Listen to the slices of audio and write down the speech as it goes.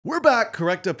We're back,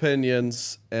 correct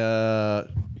opinions,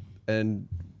 and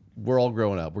we're all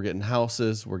growing up. We're getting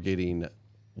houses, we're getting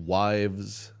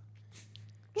wives.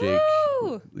 Jake,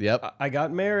 Woo! Yep. I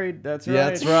got married. That's right. Yeah,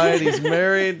 that's right. He's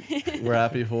married. We're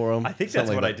happy for him. I think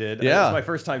that's what I did. Yeah. It was my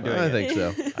first time doing it. I think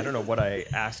so. I don't know what I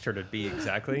asked her to be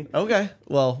exactly. Okay.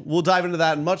 Well, we'll dive into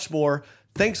that and much more.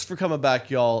 Thanks for coming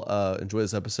back, y'all. Enjoy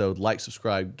this episode. Like,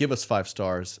 subscribe, give us 5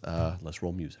 stars. Let's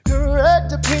roll music.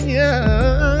 Correct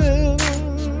opinions.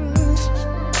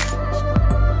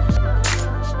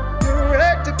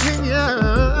 Correct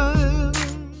opinions.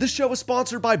 This show is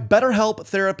sponsored by BetterHelp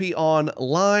Therapy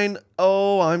Online.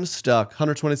 Oh, I'm stuck.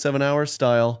 127 hours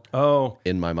style. Oh.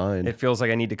 In my mind. It feels like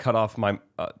I need to cut off my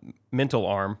mental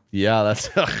arm. Yeah,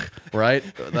 that's right.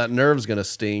 That nerve's going to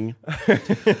sting.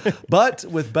 But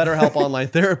with BetterHelp Online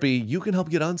Therapy, you can help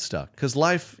get unstuck. Because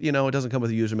life, it doesn't come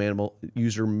with a user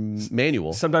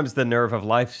manual. Sometimes the nerve of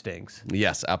life stings.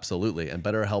 Yes, absolutely. And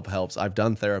BetterHelp helps. I've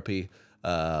done therapy.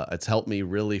 It's helped me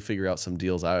really figure out some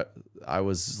deals I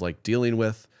was like dealing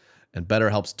with. And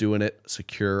BetterHelp's doing it.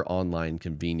 Secure, online,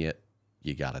 convenient.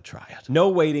 You got to try it. No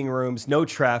waiting rooms, no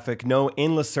traffic, no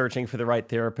endless searching for the right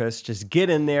therapist. Just get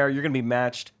in there. You're going to be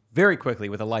matched very quickly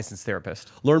with a licensed therapist.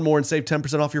 Learn more and save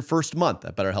 10% off your first month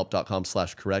at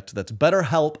betterhelp.com/correct. That's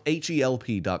BetterHelp,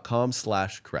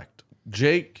 HELP.com/correct.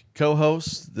 Jake,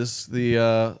 co-host,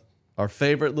 our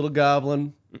favorite little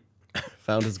goblin,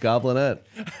 found his goblinette.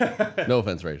 No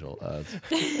offense, Rachel.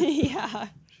 Yeah.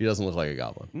 She doesn't look like a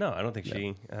goblin. No, I don't think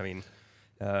she. I mean,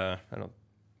 I don't.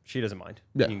 She doesn't mind.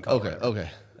 Yeah. You can call her Okay.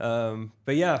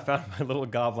 But yeah, I found my little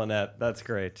goblinette. That's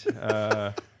great.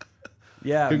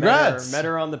 Yeah. Congrats. Met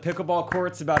her on the pickleball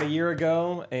courts about a year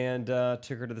ago, and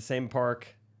took her to the same park.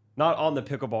 Not on the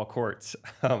pickleball courts.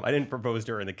 I didn't propose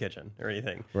to her in the kitchen or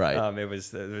anything. Right. It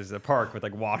was a park with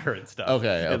like water and stuff.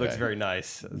 Okay. It looks very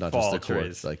nice. Not Fall just the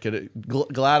trees. courts.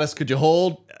 Like, Gladys, could you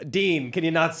hold? Dean, can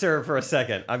you not serve for a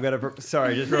second? I'm gonna.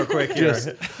 Sorry, just real quick here.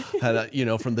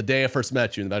 From the day I first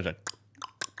met you in the back.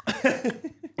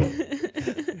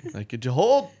 Like, could you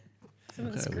hold?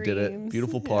 Okay, we did it.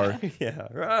 Beautiful park.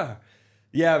 Yeah.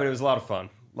 Yeah, but it was a lot of fun.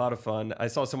 A lot of fun. I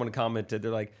saw someone commented,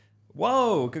 they're like,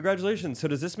 whoa, congratulations. So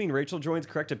does this mean Rachel joins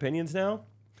Correct Opinions now?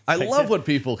 I love what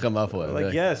people come up with.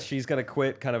 Like, yes, she's going to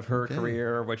quit kind of her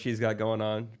career, what she's got going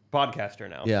on. Podcaster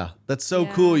now. Yeah, that's so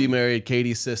cool you married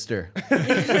Katie's sister.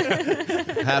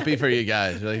 Happy for you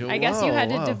guys. Like, I guess you had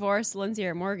to divorce Lindsay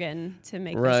or Morgan to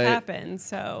make this happen.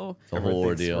 So it's a whole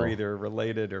ordeal. We're either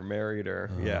related or married or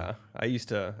I used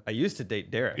to date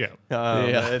Derek. Yeah.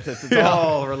 It's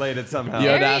all related somehow. You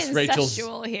had to very ask Rachel's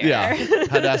incestual here. Yeah.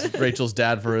 Had to ask Rachel's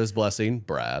dad for his blessing,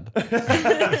 Brad.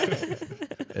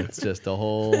 It's just a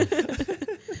whole.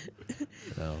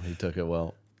 No, he took it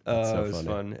well. It was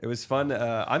fun. It was fun.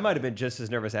 I might have been just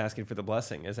as nervous asking for the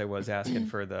blessing as I was asking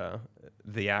for the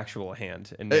actual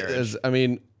hand in marriage.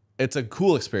 It's a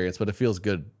cool experience, but it feels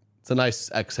good. It's a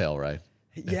nice exhale, right?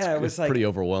 Yeah, it was like pretty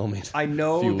overwhelming. I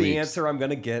know the answer I'm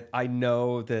gonna get. I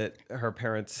know that her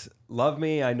parents love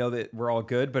me. I know that we're all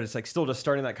good, but it's like still just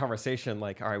starting that conversation.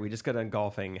 Like, all right, we just got done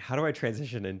golfing. How do I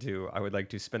transition into? I would like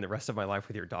to spend the rest of my life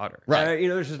with your daughter. Right.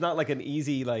 There's just not like an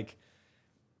easy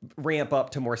ramp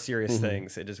up to more serious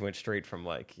things. It just went straight from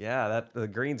the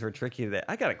greens were tricky today.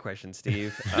 I got a question,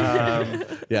 Steve.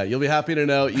 Yeah, you'll be happy to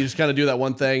know. You just kind of do that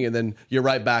one thing, and then you're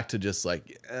right back to just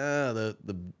the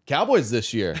Cowboys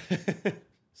this year.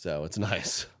 So it's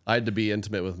nice. I had to be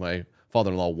intimate with my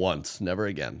father-in-law once, never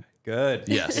again. Good.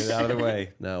 Yes. Get it out of the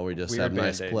way. No, we just have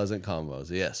nice, pleasant combos.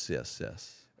 Yes.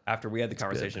 After we had the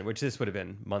conversation, which this would have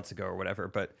been months ago or whatever,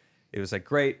 but it was like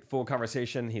great, full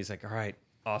conversation. He's like, all right.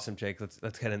 Awesome, Jake.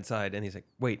 Let's head inside. And he's like,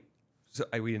 wait. So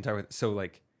we didn't talk about. So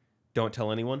don't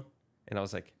tell anyone. And I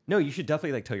was like, no, you should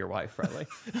definitely tell your wife, probably.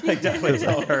 Definitely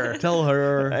tell her. Tell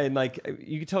her. And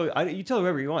you can you tell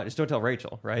whoever you want. Just don't tell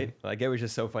Rachel, right? It was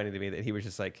just so funny to me that he was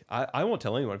just like, I won't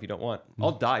tell anyone if you don't want.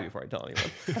 I'll die before I tell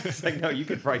anyone. It's like, no, you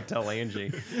could probably tell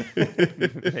Angie.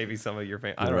 Maybe some of your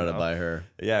family. I don't know. Run it by her.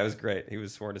 Yeah, it was great. He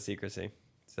was sworn to secrecy.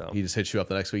 So he just hits you up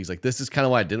the next week. He's like, this is kind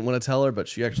of why I didn't want to tell her, but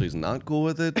she actually is not cool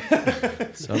with it.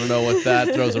 So I don't know what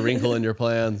that throws a wrinkle in your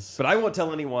plans. But I won't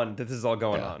tell anyone that this is all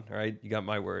going on. All right, you got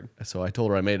my word. So I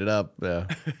told her I made it up. Yeah,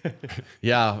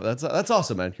 yeah, that's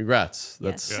awesome, man. Congrats.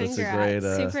 That's a great.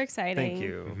 Super exciting.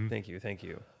 Thank you, thank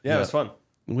you. Yeah, it was fun.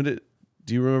 Do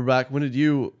you remember back? When did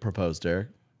you propose, Derek?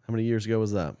 How many years ago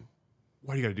was that?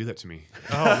 Why do you got to do that to me?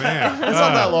 Oh man, it's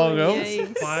not that long ago.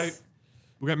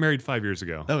 We got married 5 years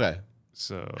ago. Okay.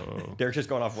 So Derek's just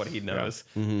going off what he knows.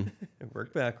 Yeah. It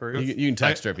worked backwards. You can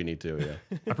text her if you need to.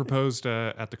 Yeah. I proposed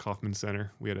at the Kaufman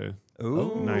Center. We had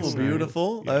Ooh, Nice,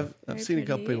 beautiful. Yeah. I've seen a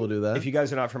couple pretty. people do that. If you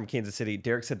guys are not from Kansas City,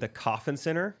 Derek said the Coffin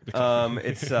Center.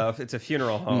 It's a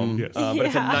funeral home, Yes. but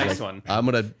it's a Yeah. nice one. I'm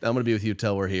gonna be with you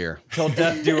till we're here. Till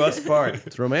death do us part.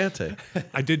 It's romantic.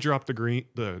 I did drop the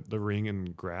ring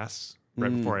in grass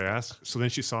right before I asked. So then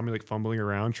she saw me like fumbling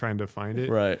around trying to find it.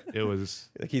 Right. It was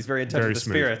Like he's very in touch Very with the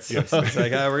smooth. spirits. Yes. It's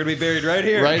like we're gonna be buried right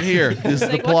here. Right here. This is the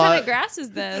Like, what kind plot. of grass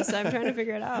is this? I'm trying to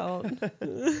figure it out.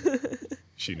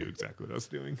 she knew exactly what I was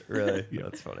doing. Really?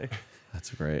 That's funny. That's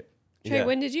great. Trey, Yeah.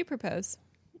 when did you propose?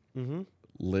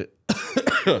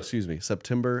 Excuse me.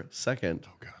 September 2nd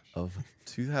Oh gosh. of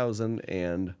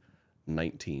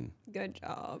 2019. Good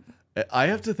job. I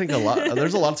have to think a lot.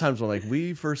 There's a lot of times when like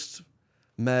we first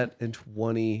met in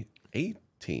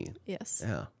 2018. Yes.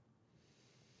 Yeah.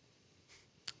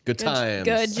 Good times.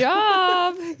 Good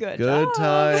job. Good Good job.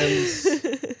 times.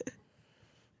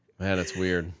 Man, it's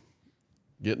weird.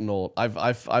 Getting old.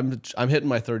 I'm hitting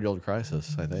my third-year-old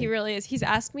crisis, I think. He really is. He's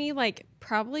asked me like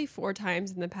probably 4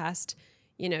 times in the past,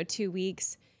 2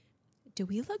 weeks. Do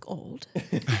we look old?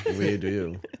 We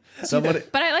do. Somebody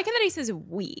But I like it that he says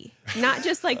we, not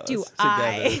just like do Us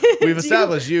I. we've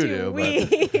established you do, we.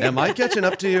 but am I catching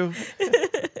up to you?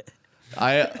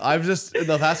 I've just in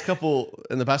the past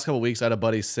couple weeks I had a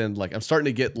buddy send like I'm starting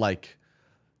to get like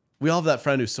we all have that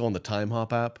friend who's still on the Time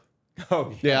Hop app.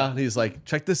 Oh Yeah, and he's like,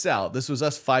 check this out. This was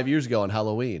us 5 years ago on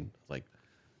Halloween. Like,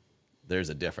 there's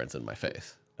a difference in my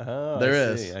face. Oh, There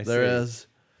I is. see, I There see. is.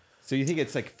 So you think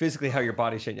it's like physically how your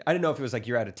body's changing? I didn't know if it was like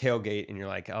you're at a tailgate and you're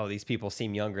like, oh, these people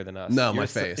seem younger than us. No, You're my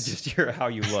s- face. Just how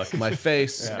you look. My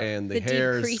face Yeah. and the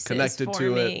hair is decrease connected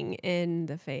to it. forming in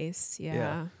the face.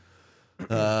 Yeah.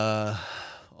 All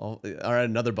right,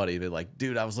 another buddy be like,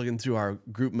 dude, I was looking through our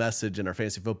group message in our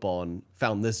fantasy football and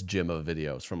found this gym of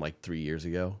videos from like 3 years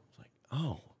ago. It's like,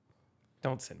 oh,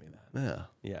 Don't send me that.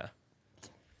 yeah. Yeah.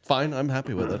 Fine, I'm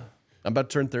happy with it. I'm about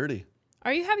to turn 30.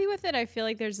 Are you happy with it? I feel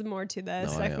like there's more to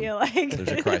this. No, I I am. feel like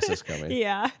There's a crisis coming.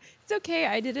 yeah. It's okay.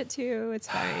 I did it too. It's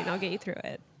fine. I'll get you through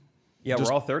it. Yeah, Just-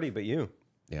 we're all 30, but you.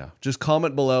 Yeah. Just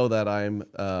comment below that I'm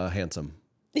handsome.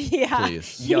 Yeah.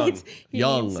 Please. He Young. needs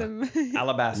Young. some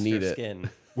Alabaster Need it. skin.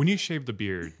 When you shave the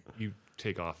beard, you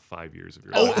take off 5 years of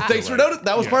your Oh, life. thanks for Like, noticing.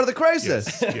 That was yeah. part of the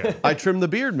crisis. Yes. Yeah. I trimmed the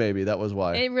beard, maybe. That was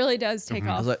why. It really does take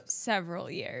off like-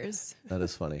 several years. That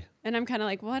is funny. And I'm kind of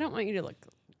like, well, I don't want you to look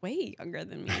way younger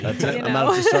than me. That's it. you I'm know?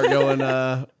 about to start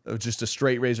going just a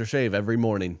straight razor shave every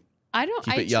morning. I don't.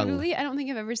 keep I it young. truly. I don't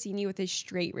think I've ever seen you with a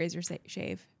straight razor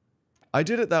shave. I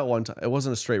did it that one time. It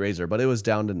wasn't a straight razor, but it was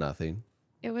down to nothing.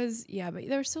 It was but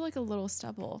there was still like a little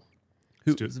stubble.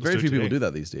 Who, do- let's very do it few people today. do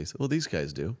that these days. Well, these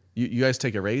guys do. You guys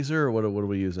take a razor, or what are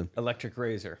we using? Electric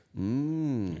razor.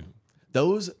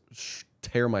 Those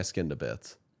tear my skin to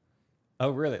bits. Oh,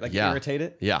 really? Like Yeah. irritate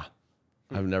it? Yeah.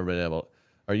 I've never been able.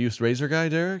 Are you a razor guy,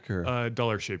 Derek? Or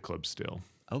Dollar Shave Club still.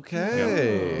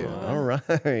 okay, all right.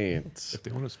 If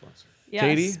they want to sponsor. Yeah,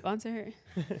 Katie? sponsor.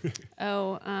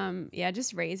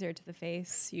 Just razor to the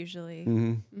face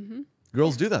usually.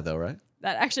 Girls do that though, right?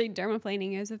 That actually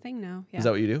dermaplaning is a thing now. Yeah. Is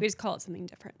that what you do? We just call it something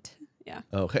different. Yeah.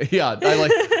 Okay, yeah. I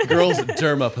like girls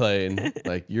dermaplane.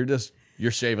 Like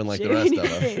you're shaving like the rest Shaving of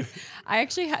your us. face. I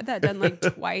actually had that done like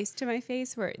twice to my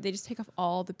face where they just take off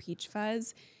all the peach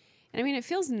fuzz. And I mean, it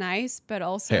feels nice, but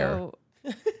also.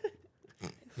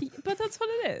 But that's what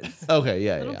it is. Okay,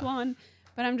 yeah, Little yeah. blonde.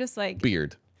 But I'm just like,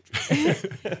 Beard.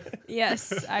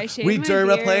 yes, I shaved We my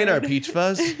dermaplane our beard. peach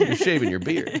fuzz. You're shaving your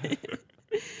beard.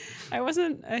 I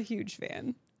wasn't a huge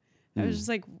fan. I was just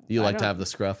like, You I like to don't- have the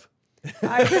scruff?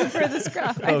 I prefer the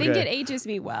scruff. I think Okay. it ages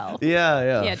me well.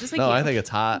 Yeah. Yeah, just like no, you. I think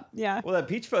it's hot. Yeah. Well, that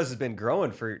peach fuzz has been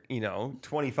growing for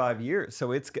 25 years,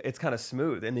 so it's kind of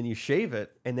smooth, and then you shave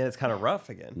it, and then it's kind of rough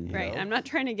again. you Right. know? I'm not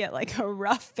trying to get like a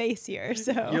rough face here.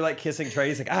 So You're like kissing Trey.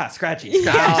 He's like, scratchy.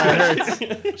 Ah,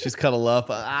 it hurts. She's cuddle up.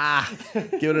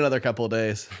 Give it another couple of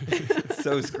days. It's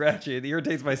so scratchy. It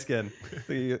irritates my skin.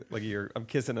 I'm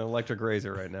kissing an electric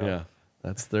razor right now. Yeah,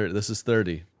 that's 30. This is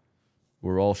 30.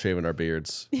 We're all shaving our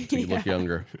beards to look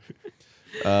younger.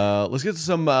 Let's get to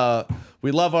some.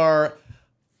 We love our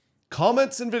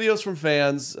comments and videos from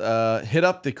fans. Hit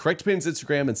up the Correct Opinions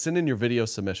Instagram and send in your video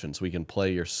submissions so we can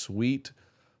play your sweet,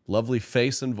 lovely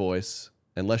face and voice.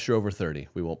 Unless you're over 30,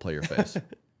 we won't play your face.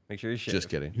 Make sure you shave. Just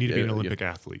kidding. You need to be an Yeah, Olympic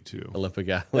athlete too. Olympic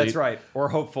athlete. That's right. Or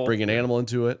hopeful. Bring an animal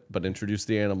into it, but introduce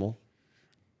the animal.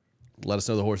 Let us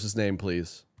know the horse's name,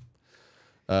 please.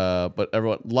 But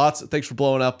everyone, thanks for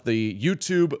blowing up the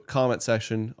YouTube comment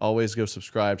section. Always go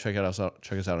subscribe. Check us out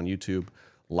on YouTube.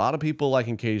 A lot of people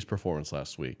liking Katie's performance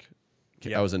last week.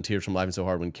 Yep. I was in tears from laughing so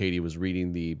hard when Katie was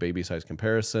reading the baby size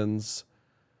comparisons.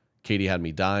 Katie had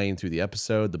me dying through the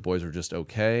episode. The boys were just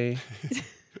okay.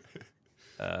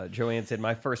 Joanne said,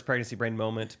 my first pregnancy brain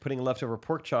moment, putting a leftover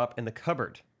pork chop in the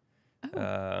cupboard.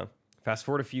 Fast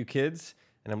forward a few kids,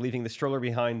 and I'm leaving the stroller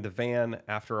behind the van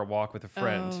after a walk with a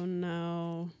friend. Oh,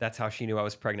 no. That's how she knew I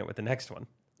was pregnant with the next one.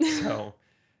 So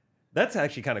that's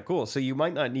actually kind of cool. So you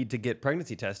might not need to get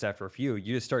pregnancy tests after a few.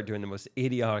 You just start doing the most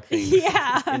idiotic things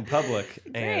in public.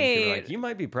 And you're like, you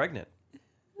might be pregnant.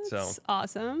 That's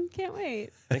awesome. Can't wait.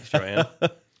 Thanks, Joanne.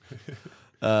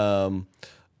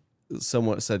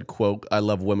 Someone said, quote, I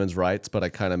love women's rights, but I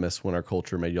kind of miss when our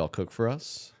culture made y'all cook for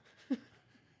us.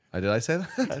 Did I say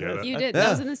that? Yeah, You did. That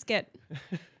was in the skit.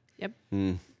 Yep.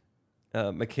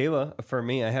 Michaela, for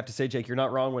me, I have to say, Jake, you're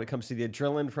not wrong when it comes to the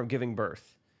adrenaline from giving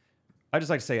birth. I just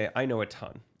like to say I know a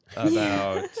ton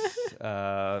about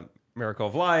miracle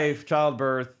of life,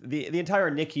 childbirth, the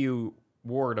entire NICU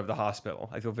ward of the hospital.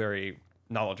 I feel very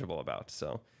knowledgeable about.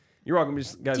 So you're welcome.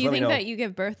 Just, guys, Do you let me think know. that you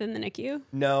give birth in the NICU?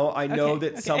 No, I know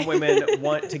that some women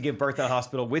want to give birth in a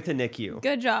hospital with a NICU.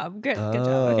 Good job. Good job.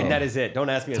 Oh. Okay. And that is it. Don't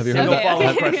ask me a Have you single heard that?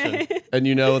 follow-up question. And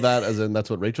you know that as in that's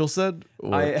what Rachel said?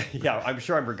 Or- I'm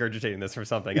sure I'm regurgitating this from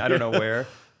something. I don't know where,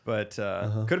 but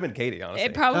could have been Katie, honestly.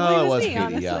 It probably Oh, it was was me,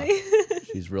 Katie, honestly. yeah.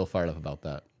 She's real fired up about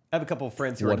that. I have a couple of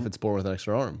friends who What are if it's born with an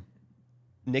extra arm?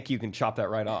 NICU can chop that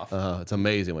right off. It's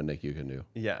amazing what Nick you can do.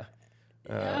 Yeah.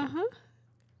 Uh-huh.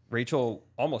 Rachel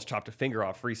almost chopped a finger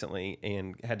off recently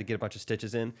and had to get a bunch of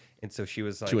stitches in. And so she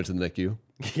was like, She went to the NICU.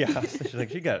 yeah, she's like,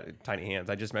 she got tiny hands.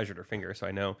 I just measured her finger, so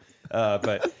I know.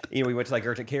 But, we went to like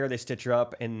urgent care. They stitch her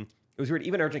up. And it was weird.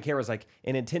 Even urgent care was like,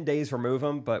 and in 10 days, remove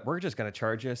them, but we're just going to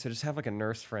charge you. So just have like a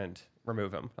nurse friend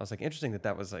remove them. I was like, interesting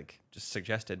that was like just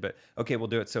suggested, but okay, we'll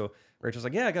do it. So Rachel's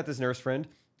like, yeah, I got this nurse friend.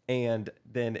 And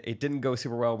then it didn't go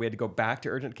super well. We had to go back to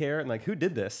urgent care and like, who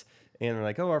did this? And they're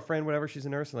like, oh, our friend, whatever. She's a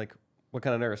nurse. And like, what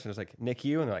kind of nurse? And it was like,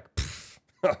 NICU. And they're like,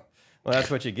 well,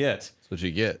 that's what you get. That's what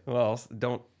you get. Well,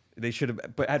 they should have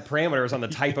had parameters on the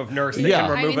type of nurse that Yeah.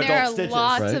 can remove there adult are stitches.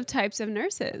 lots right? of types of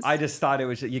nurses. I just thought it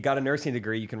was, you got a nursing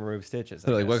degree, you can remove stitches.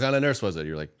 They're like, what kind of nurse was it?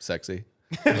 You're like, sexy.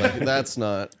 You're like, that's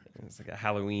not. It's like a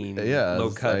Halloween Yeah, low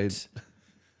it's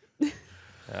cut.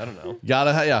 I don't know.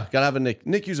 Gotta have a Nick.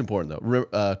 NICU's important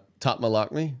though. Tatma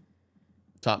Lakmi.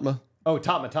 Tatma. Oh,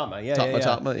 Tatma. Yeah,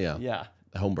 Tatma. Yeah. Yeah.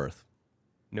 Home birth.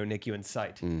 No NICU in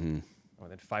sight. More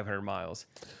than 500 miles.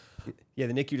 Yeah,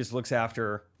 the NICU just looks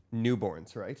after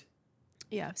newborns, right?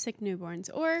 Yeah, sick newborns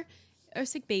or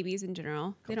sick babies in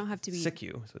general. They don't have to be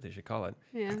SICU is what they should call it.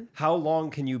 Yeah. How long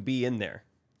can you be in there?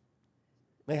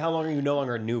 Like, how long are you no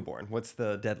longer a newborn? What's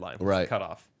the deadline? What's Right. the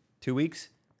cutoff? 2 weeks?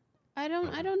 I don't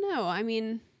know. I don't know. I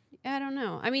mean,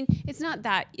 it's not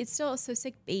that. It's still a so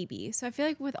sick baby. So I feel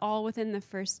like within the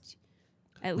first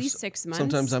at least 6 months.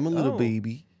 Sometimes I'm a little Oh.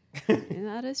 baby. And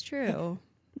that is true.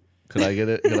 Could I get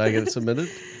it? Could I get it submitted?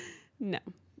 No.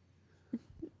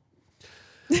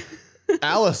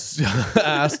 Alice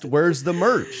asked, "Where's the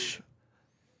merch?"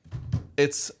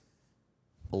 It's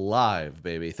live,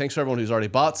 baby. Thanks for everyone who's already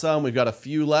bought some. We've got a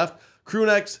few left. Crew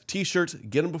necks, t-shirts,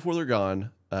 get them before they're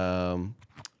gone.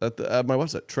 At my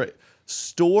website,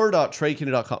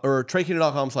 store.treykennedy.com or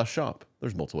treykennedy.com/shop.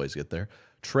 There's multiple ways to get there.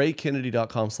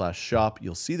 treykennedy.com/shop.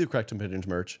 You'll see the Correct Opinions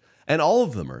merch and all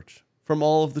of the merch from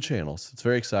all of the channels. It's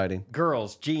very exciting.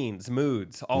 Girls, jeans,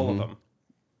 moods, all of them.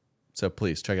 So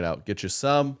please check it out. Get you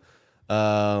some.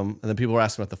 And then people were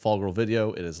asking about the Fall Girl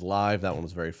video. It is live. That one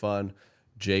was very fun.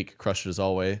 Jake crushed it as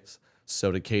always.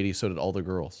 So did Katie. So did all the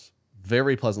girls.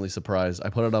 Very pleasantly surprised. I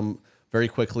put it on very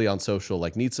quickly on social,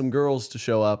 like, need some girls to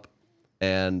show up.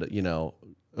 And,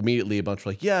 immediately a bunch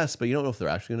were like, yes, but you don't know if they're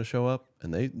actually going to show up.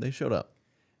 And they showed up.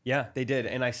 Yeah, they did.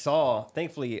 And I saw,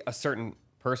 thankfully, a certain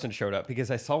person showed up because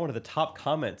I saw one of the top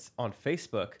comments on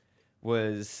Facebook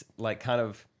was like kind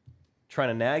of trying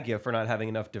to nag you for not having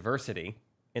enough diversity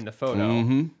in the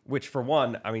photo, which for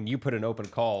one, I mean, you put an open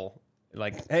call,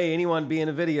 like, hey, anyone be in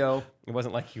a video. It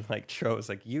wasn't like you like chose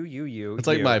like you. It's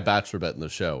like my bachelor bet in the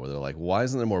show where they're like, why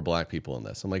isn't there more black people in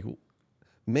this? I'm like,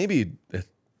 maybe a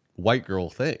white girl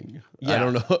thing. Yeah, I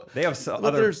don't know. They have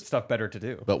other stuff better to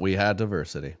do. But we had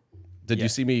diversity. Did you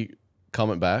see me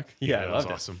comment back? Yeah, I that was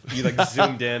loved awesome. it. You like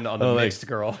zoomed in on the mixed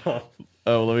girl.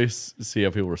 Oh, let me see how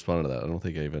people responded to that. I don't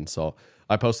think I even saw.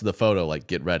 I posted the photo, like,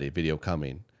 get ready, video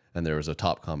coming. And there was a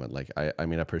top comment, like, I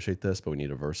mean, I appreciate this, but we need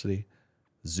diversity.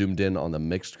 Zoomed in on the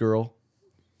mixed girl.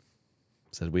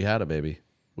 Said, we had it, baby.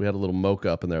 We had a little mocha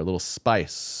up in there, a little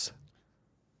spice.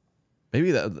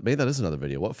 Maybe that is another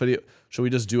video. What video? Should we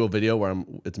just do a video where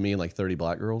it's me and like 30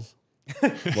 black girls?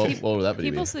 What would that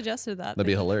video People be? suggested that. That'd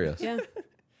be hilarious. Yeah.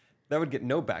 That would get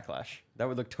no backlash. That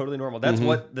would look totally normal. That's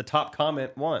what the top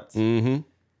comment wants. Mm-hmm.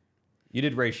 You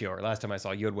did ratio her. Last time I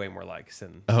saw you had way more likes.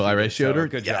 And Oh, I ratioed her?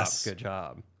 Good Yes. job. Good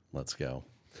job. Let's go.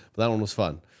 But that one was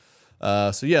fun.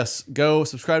 So yes, go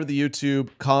subscribe to the YouTube,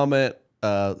 comment,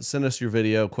 send us your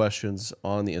video questions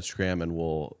on the Instagram, and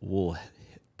we'll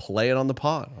play it on the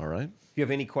pod. All right. If you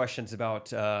have any questions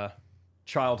about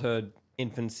childhood,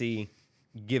 infancy,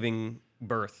 giving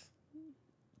birth,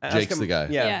 ask Jake's him- the guy.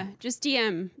 Yeah. Just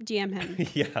DM him.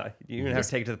 Yeah, you don't have to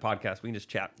take it to the podcast. We can just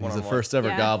chat. He's the one-on-one. first ever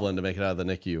Yeah. goblin to make it out of the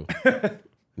NICU, and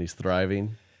he's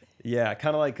thriving. Yeah,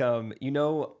 kind of like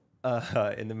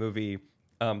in the movie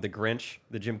The Grinch,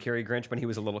 the Jim Carrey Grinch, when he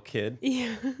was a little kid.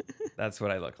 Yeah. That's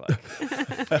what I look like.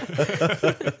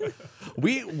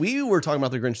 We were talking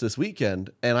about the Grinch this weekend,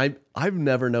 and I've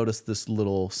never noticed this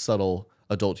little subtle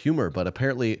adult humor, but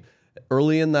apparently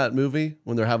early in that movie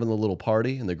when they're having the little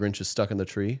party and the Grinch is stuck in the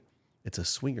tree, it's a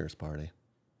swingers party.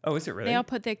 Oh, is it really? They all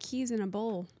put their keys in a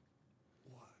bowl.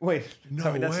 Wait, No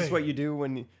I mean that's just way. what you do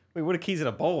when. Wait, what do keys in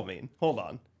a bowl mean? Hold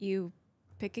on. You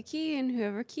pick a key, and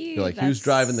whoever key. You're like, who's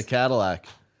driving the Cadillac?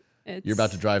 You're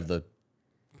about to drive the...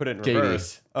 Put it in Katie.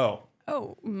 reverse. Oh,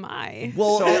 Oh my.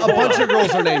 Well, a bunch of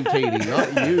girls are named Katie,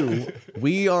 not you.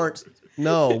 We aren't...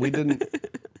 No, we didn't...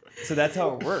 so that's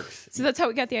how it works. So that's how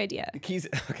we got the idea. Keys.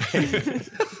 Okay.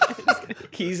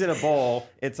 Keys in a bowl.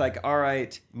 It's like, all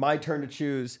right, my turn to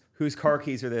choose whose car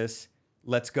keys are this.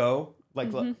 Let's go. Like,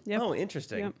 Yep. oh,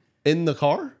 interesting. Yep. In the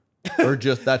car? Or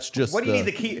that's just What do you need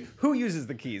the key? Who uses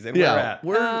the keys? And Yeah.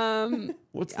 where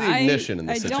What's the ignition in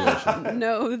this situation? I don't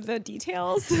know the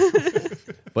details.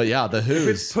 But yeah, the If Who's...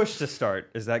 it's push to start,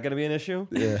 is that going to be an issue?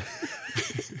 Yeah.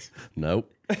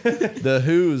 Nope. The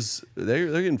Who's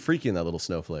they're getting freaky in that little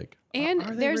snowflake. And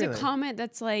Are they there's really? a comment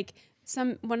that's like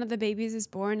one of the babies is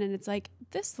born and it's like,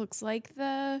 this looks like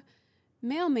the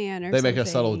mailman or They something. make a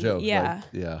subtle joke. Yeah. Like,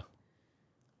 yeah.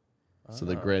 So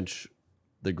the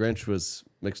Grinch was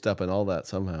mixed up in all that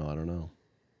somehow. I don't know.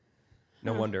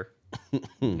 No wonder.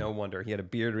 No wonder. He had a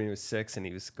beard when he was 6 and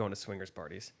he was going to swingers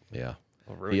parties. Yeah.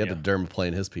 I'll ruin He had ya. to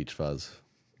dermaplane his peach fuzz.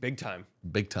 Big time.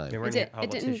 Big time. They were It, in it hollow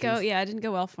didn't tissues. go. Yeah, it didn't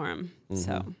go well for him.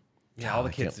 So Yeah, all the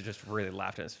I can't- kids just really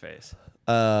laughed in his face.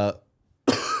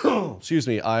 Excuse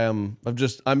me. I'm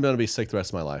going to be sick the rest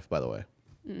of my life, by the way.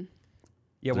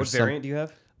 Yeah, what There's some- variant do you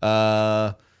have?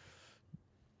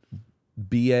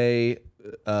 BA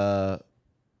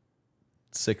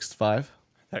 6'5". I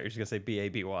thought you were just gonna say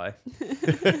BABY.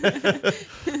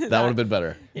 That would have been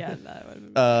better. yeah, that would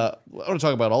have been. I want to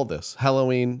talk about all this.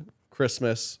 Halloween,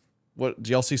 Christmas. What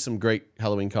do y'all see some great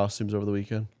Halloween costumes over the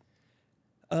weekend?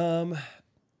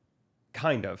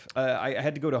 Kind of. I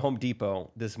had to go to Home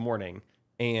Depot this morning,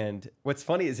 and what's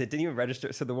funny is it didn't even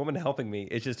register. So the woman helping me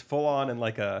is just full on in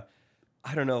like a,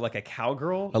 I don't know, like a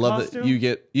cowgirl. I love costume. that you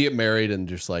get married and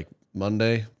just like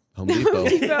Monday, Home Depot.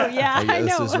 So yeah, I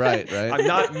this know. is right. I'm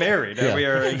not married. Yeah. We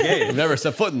are I've engaged. never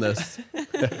set foot in this.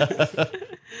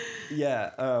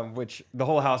 Yeah, which the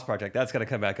whole house project, that's going to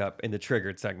come back up in the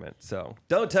triggered segment. So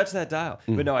don't touch that dial.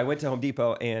 But no, I went to Home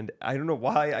Depot and I don't know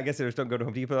why. I guess I just don't go to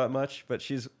Home Depot that much. But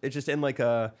it's just in like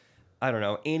a, I don't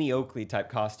know, Annie Oakley type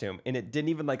costume. And it didn't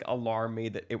even like alarm me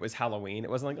that it was Halloween. It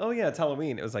wasn't like, oh yeah, it's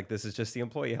Halloween. It was like, this is just the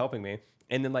employee helping me.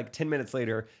 And then like 10 minutes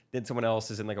later, then someone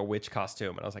else is in like a witch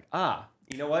costume. And I was like,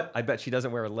 you know what? I bet she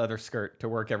doesn't wear a leather skirt to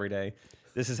work every day.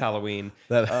 This is Halloween.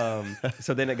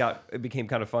 So then it became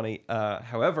kind of funny.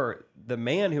 However, the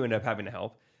man who ended up having to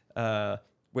help,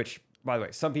 which by the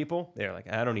way, some people they're like,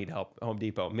 I don't need help. Home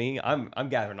Depot. Me, I'm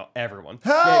gathering everyone.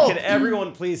 Help! Can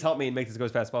everyone please help me and make this go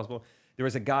as fast as possible? There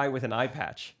was a guy with an eye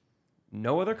patch,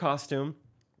 no other costume,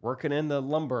 working in the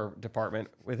lumber department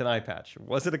with an eye patch.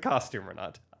 Was it a costume or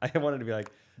not? I wanted to be like,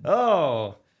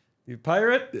 oh. You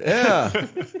pirate? Yeah,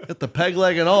 got the peg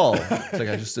leg and all. It's like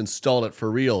I just installed it for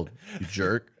real, you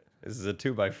jerk. This is a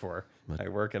 2x4. I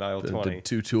work in aisle 20. Did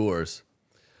 2 tours.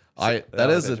 that That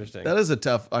was is interesting. a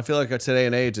tough. I feel like today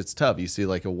and age, it's tough. You see,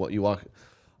 like you walk.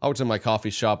 I went to my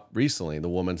coffee shop recently. The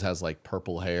woman has like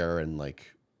purple hair and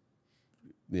like,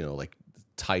 like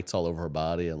tights all over her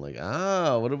body. And like,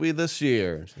 what are we this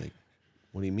year? And she's like,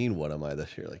 what do you mean? What am I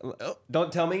this year? Like, oh,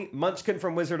 Don't tell me. Munchkin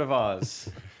from Wizard of Oz.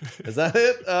 is that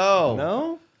it? Oh,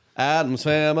 No? Adam's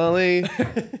Family.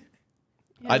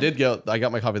 I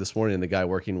got my coffee this morning, and the guy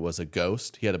working was a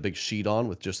ghost. He had a big sheet on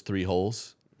with just 3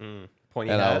 holes.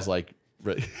 Pointy And hat. I was like,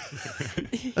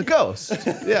 a ghost.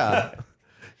 Yeah.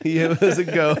 He was a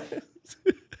ghost.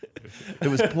 It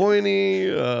was pointy.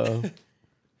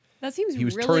 That seems He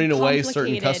was really turning away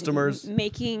certain complicated, customers.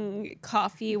 Making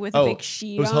coffee with a big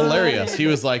sheet. it was on hilarious. it. He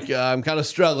was like, I'm kind of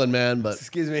struggling, man, but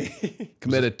Excuse me.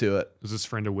 committed to it. Was this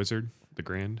friend a wizard? The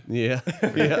Grand? Yeah.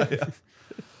 Yeah.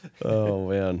 Oh,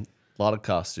 man. A lot of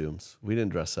costumes. We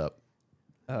didn't dress up.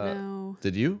 No.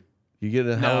 Did you? You get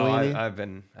a No, Halloween? I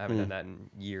haven't done that in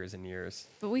years and years.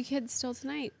 But we could still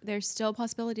tonight. There's still a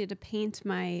possibility to paint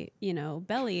my,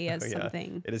 belly as Yeah.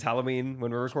 something. It is Halloween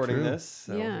when we're recording True. this,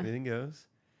 so Yeah. anything goes.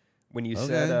 When you Okay.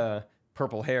 said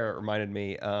purple hair, it reminded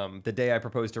me the day I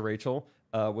proposed to Rachel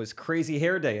was crazy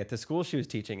hair day at the school she was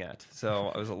teaching at.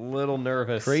 So I was a little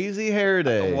nervous. Crazy hair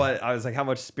day. What I was like, how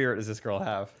much spirit does this girl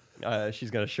have?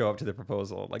 She's gonna show up to the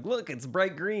proposal. Like, look, it's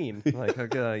bright green. I'm like,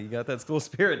 okay, you got that school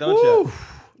spirit, don't you?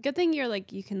 Good thing you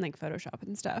can Photoshop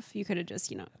and stuff. You could have just,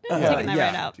 taken Yeah, that yeah.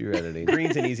 right out. You're editing.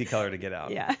 Green's an easy color to get out.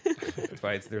 Yeah. That's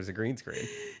why there's a green screen.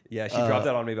 Yeah, she dropped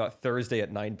that on me about Thursday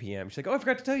at 9 p.m. She's like, oh, I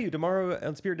forgot to tell you, tomorrow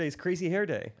on Spirit Day is crazy hair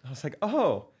day. I was like,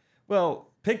 oh, well,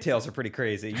 pigtails are pretty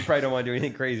crazy. You probably don't want to do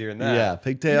anything crazier than that. Yeah,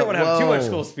 pigtail. You don't want to have too much whoa.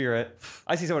 school spirit.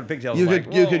 I see someone with pigtails. You I'm could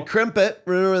like, you whoa. could crimp it.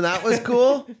 Remember when that was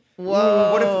cool? Ooh,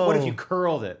 Whoa. what if you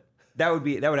curled it? That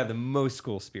would have the most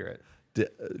school spirit.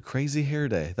 Crazy hair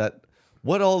day?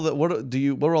 What are all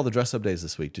the dress up days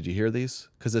this week? Did you hear these?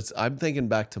 Because I'm thinking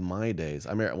back to my days.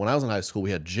 I mean, when I was in high school, we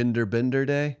had gender bender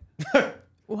day,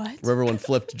 What? where everyone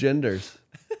flipped genders.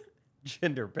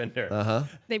 Gender bender.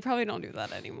 They probably don't do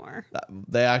that anymore.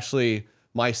 They actually,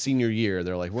 my senior year,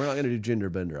 they're like, we're not going to do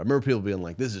gender bender. I remember people being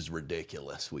like, this is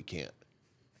ridiculous. We can't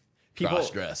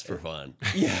cross dress for fun.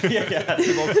 Yeah.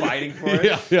 People fighting for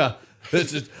it. Yeah.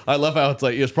 It's just, I love how it's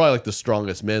like, it's probably like the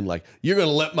strongest men. Like, you're going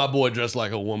to let my boy dress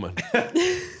like a woman. I'm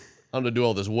going to do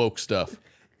all this woke stuff.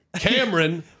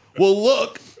 Cameron will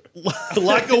look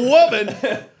like a woman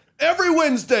every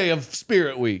Wednesday of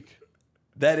Spirit Week.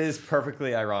 That is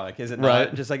perfectly ironic, is it not?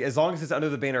 Right. Just like as long as it's under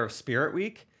the banner of Spirit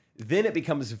Week, then it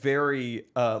becomes very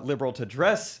liberal to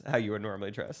dress how you would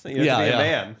normally dress. You know, to be a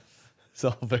man. It's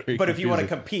all very But if you want to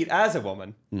confusing. compete as a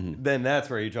woman, then that's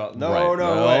where you draw. No, Right.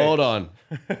 no way. Hold on.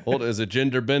 Is it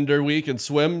gender bender week and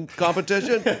swim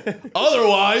competition?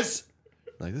 Otherwise,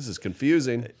 like, this is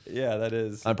confusing. Yeah, that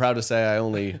is. I'm proud to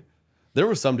say there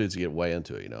were some dudes who get way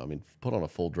into it, I mean, put on a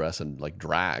full dress and like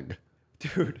drag.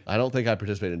 Dude, I don't think I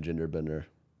participated in gender bender.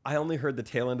 I only heard the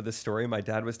tail end of the story. My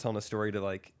dad was telling a story to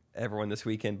like everyone this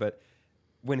weekend, but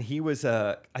when he was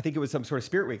I think it was some sort of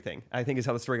Spirit Week thing. I think is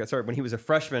how the story got started. When he was a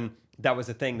freshman, that was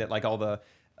a thing that like all the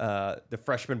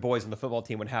freshman boys on the football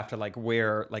team would have to like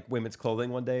wear like women's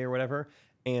clothing one day or whatever.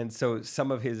 And so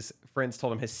some of his friends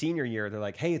told him his senior year, they're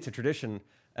like, hey, it's a tradition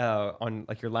on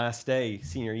like your last day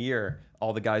senior year,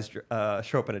 all the guys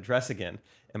show up in a dress again.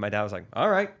 And my dad was like, all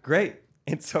right, great.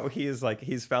 And so he's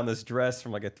found this dress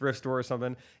from like a thrift store or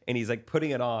something, and he's like putting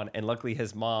it on. And luckily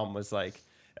his mom was like,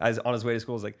 as on his way to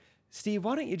school, was like, Steve,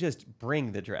 why don't you just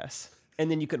bring the dress? And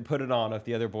then you can put it on if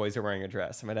the other boys are wearing a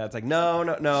dress. And my dad's like, no.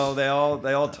 They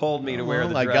all told me to wear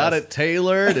the dress. I got it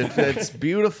tailored. It's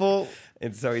beautiful.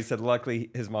 And so he said,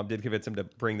 luckily his mom did convince him to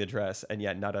bring the dress, and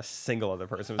yet not a single other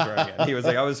person was wearing it. He was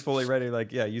like, I was fully ready.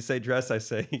 Like, yeah, you say dress, I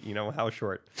say, how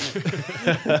short.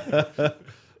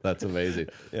 That's amazing.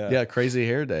 Yeah. Crazy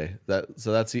hair day. That's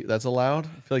allowed. I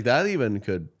feel like that even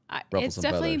could ruffle It's some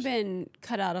definitely feathers. been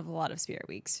cut out of a lot of Spirit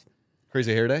Weeks.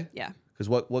 Crazy hair day. Yeah. Because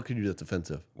what could you do that's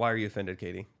offensive? Why are you offended,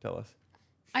 Katie? Tell us.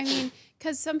 I mean,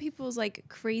 because some people's like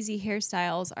crazy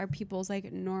hairstyles are people's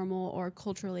like normal or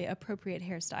culturally appropriate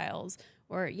hairstyles,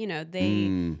 or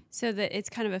so that it's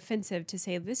kind of offensive to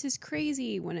say this is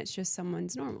crazy when it's just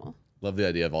someone's normal. Love the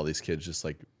idea of all these kids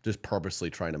just purposely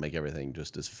trying to make everything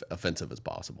just as offensive as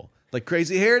possible. Like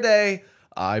crazy hair day,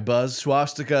 I buzz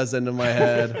swastikas into my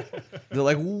head. They're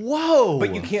like, whoa!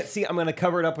 But you can't see. I'm going to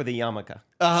cover it up with a yarmulke,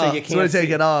 so you I'm gonna take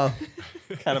see. it off.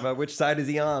 Kind of a which side is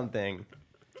he on thing.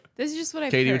 This is just what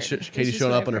I've Katie heard. Katie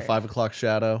showing up in her 5 o'clock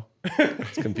shadow.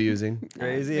 It's confusing.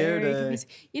 Crazy hair Very day. confusing.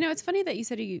 It's funny that you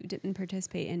said you didn't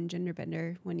participate in gender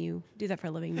bender when you do that for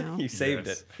a living now. You saved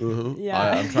it. Yeah.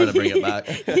 I'm trying to bring it back.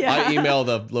 Yeah. I email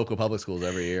the local public schools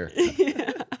every year.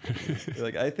 You're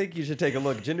like, I think you should take a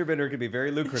look. Gender bender could be very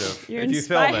lucrative You're if you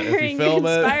film it. inspiring, film it.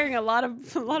 inspiring a lot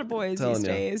of boys Telling these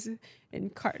ya. days in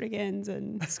cardigans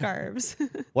and scarves.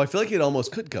 Well, I feel like it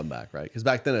almost could come back, right? Because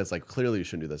back then it's like clearly you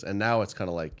shouldn't do this, and now it's kind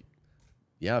of like,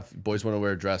 yeah, if boys want to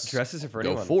wear a dress, Dresses are for go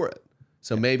anyone. for it.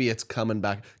 So maybe it's coming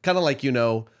back, kind of like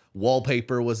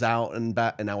wallpaper was out and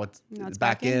back, and now it's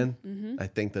back in. Mm-hmm. I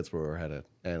think that's where we're headed,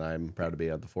 and I'm proud to be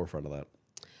at the forefront of that.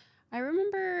 I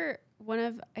remember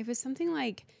it was something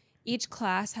like each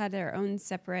class had their own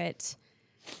separate,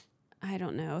 I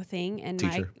don't know, thing, and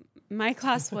Teacher. my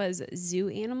class was zoo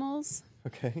animals,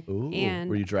 Okay. Ooh, And-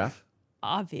 were you giraffe?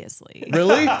 obviously.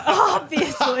 Really?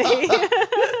 Obviously.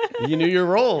 You knew your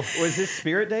role. Was this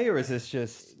Spirit Day or was this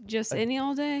just? Just any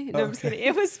all day. No, I'm just kidding.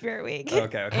 It was Spirit Week.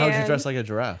 Okay. How would you And dress like a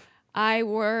giraffe? I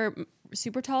wore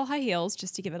super tall high heels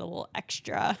just to give it a little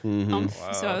extra oomph.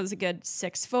 So I was a good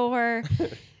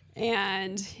 6'4".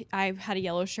 And I had a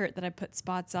yellow shirt that I put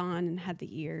spots on and had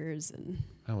the ears, and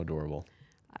How adorable.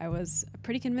 I was a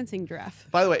pretty convincing giraffe.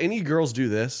 By the way, any girls do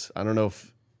this? I don't know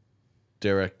if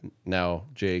Derek, now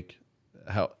Jake,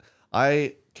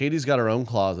 Katie's got her own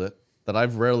closet that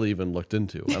I've rarely even looked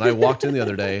into. And I walked in the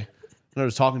other day and I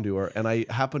was talking to her and I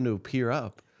happened to peer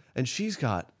up and she's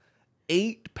got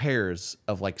 8 pairs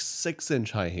of like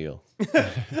 6-inch high heel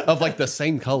of like the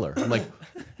same color. I'm like,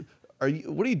 are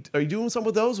you doing something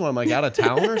with those when I'm like out of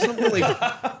town or something?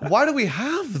 Like, why do we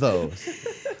have those?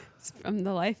 It's from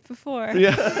the life before.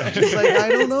 Yeah. She's like, I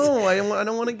don't know. I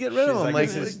don't want to get rid of them. like, Like,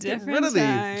 this is get rid of these.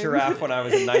 time. Giraffe when I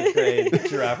was in 9th grade.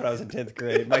 Giraffe when I was in 10th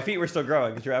grade. My feet were still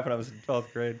growing. Giraffe when I was in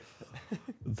 12th grade.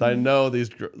 I know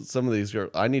some of these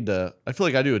girls. I feel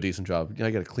like I do a decent job.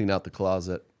 I got to clean out the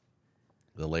closet.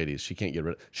 The ladies, she can't get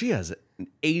rid of. She has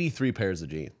 83 pairs of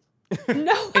jeans.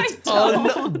 No, I don't.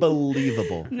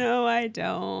 Unbelievable. No, I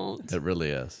don't. It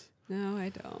really is. No, I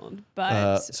don't.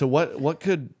 But So what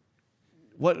could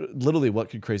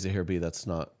crazy hair be that's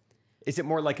not? Is it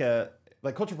more like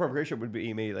cultural appropriation would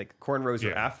be maybe like cornrows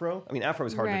or afro? I mean, afro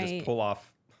is hard to just Right. pull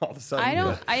off all of a sudden.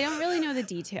 I don't really know the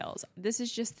details. This is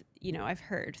just, I've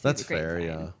heard. through That's the fair.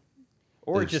 grapevine. Yeah.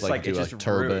 Or They just like do it's like just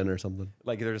turban rude. or something.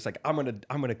 Like they're just like, I'm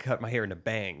gonna cut my hair into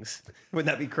bangs. Wouldn't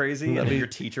that be crazy? And then your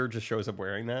teacher just shows up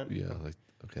wearing that. Yeah. Like,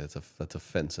 okay, that's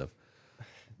offensive.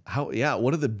 How? Yeah.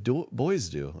 What do the boys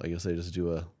do? I guess they just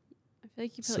do a I feel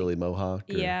like you put silly mohawk.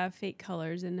 Or, fake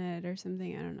colors in it or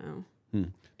something. I don't know. Do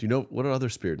you know what are other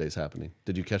spirit days happening?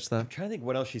 Did you catch that? I'm trying to think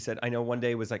what else she said. I know one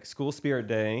day was like school spirit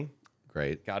day.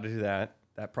 Great. Got to do that.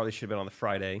 That probably should have been on the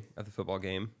Friday of the football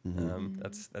game. Mm-hmm.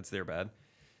 That's their bad.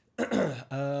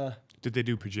 Did they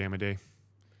do pajama day?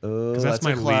 Oh, Because that's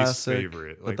my a least classic,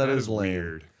 favorite. But Like, that that is is lame.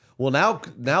 weird. Well,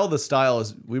 now the style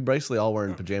is we basically all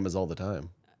wearing pajamas all the time,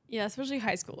 Yeah, especially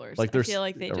high schoolers. Like I there's- feel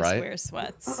like they just right? wear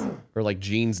sweats. or like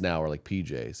jeans now, or like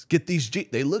PJs. Get these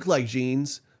they look like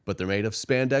jeans, but they're made of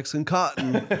spandex and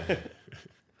cotton.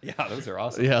 Yeah, those are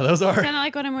awesome. Yeah, those are. Kind of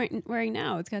like what I'm wearing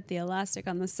now. It's got the elastic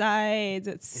on the sides.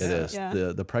 It is.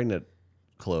 Yeah. The pregnant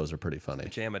clothes are pretty funny.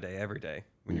 Pajama day every day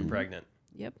when you're pregnant.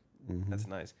 Yep. That's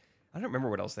nice. I don't remember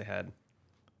what else they had.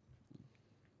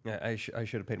 Yeah, I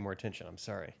should have paid more attention. I'm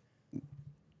sorry.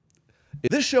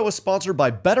 This show is sponsored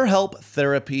by BetterHelp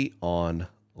Therapy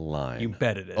Online. You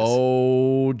bet it is.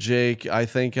 Oh, Jake, I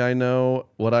think I know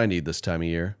what I need this time of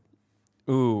year.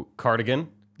 Ooh, cardigan,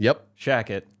 Yep.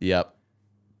 shacket, Yep.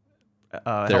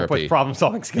 help Therapy. with problem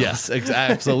solving skills. Yes,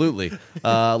 absolutely.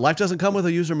 Life doesn't come with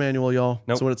a user manual, y'all.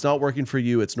 Nope. So when it's not working for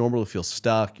you, it's normal to feel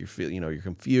stuck. You're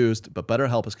confused. But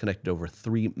BetterHelp has connected over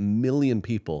 3 million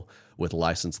people with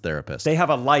licensed therapists. They have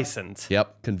a license.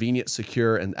 Yep, convenient,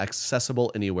 secure, and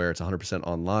accessible anywhere. It's 100%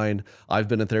 online. I've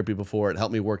been in therapy before. It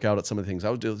helped me work out at some of the things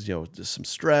I was doing, just some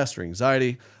stress or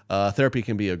anxiety. Therapy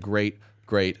can be a great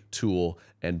tool,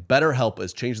 and BetterHelp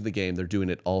is changing the game. They're doing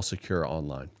it all secure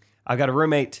online. I've got a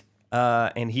roommate,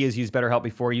 and he has used BetterHelp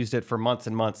before. He used it for months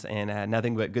and months, and had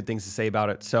nothing but good things to say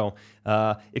about it. So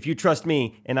if you trust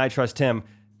me and I trust him,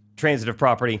 transitive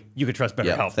property, you could trust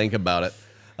BetterHelp. Yeah, think about it.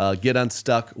 Get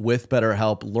unstuck with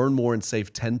BetterHelp. Learn more and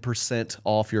save 10%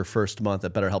 off your first month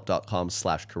at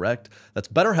betterhelp.com/correct. That's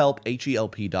BetterHelp,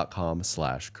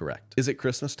 HELP.com/correct. Is it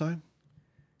Christmas time?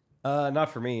 Not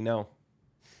for me, no.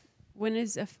 When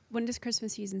does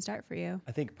Christmas season start for you?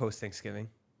 I think post Thanksgiving.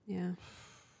 Yeah.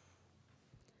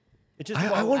 It just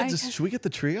I wanted to. I- Should we get the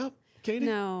tree up, Katie?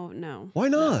 No. Why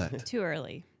not? Too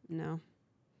early. No.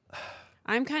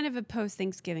 I'm kind of a post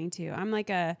Thanksgiving too. I'm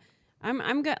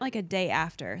got like a day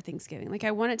after Thanksgiving. Like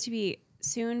I want it to be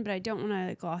soon, but I don't want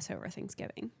to gloss over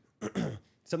Thanksgiving.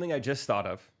 something I just thought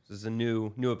of. This is a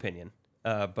new opinion,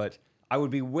 but I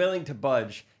would be willing to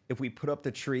budge if we put up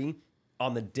the tree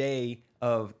on the day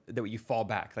of that you fall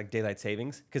back, like daylight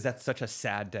savings, because that's such a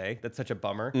sad day. That's such a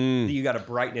bummer that you got to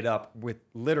brighten it up with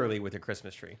literally with a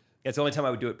Christmas tree. It's the only time I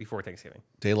would do it before Thanksgiving.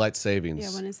 Daylight savings.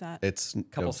 Yeah, when is that? It's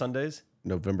Couple Sundays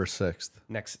November 6th.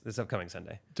 this upcoming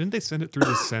Sunday. Didn't they send it through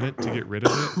the Senate to get rid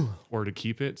of it or to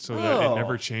keep it so that Oh. it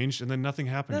never changed and then nothing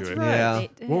happened That's to it? right.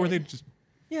 Yeah. What were they just?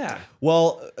 Yeah,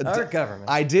 Well, our government.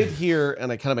 I did hear,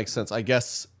 and it kind of makes sense. I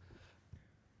guess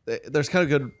there's kind of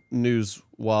good news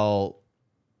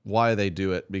why they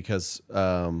do it, because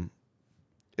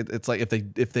it's like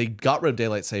if they got rid of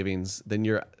daylight savings, then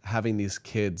you're having these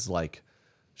kids like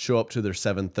show up to their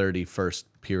 7:30 first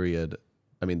period.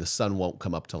 I mean, the sun won't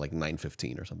come up till like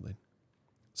 9:15 or something.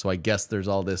 So I guess there's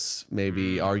all this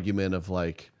maybe argument of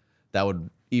like that would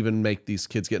even make these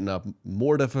kids getting up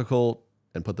more difficult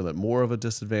and put them at more of a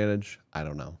disadvantage. I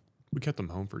don't know. We kept them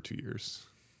home for 2 years.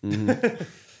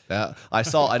 Yeah,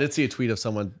 I did see a tweet of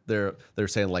someone they're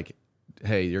saying like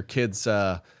hey, your kids'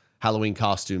 Halloween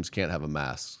costumes can't have a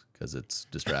mask because it's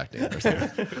distracting or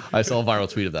something. I saw a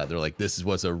viral tweet of that. They're like, this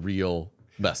was a real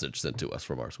message sent to us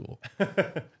from our school.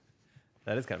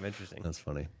 That is kind of interesting. That's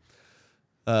funny.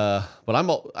 But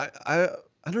I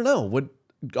don't know.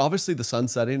 Obviously the sun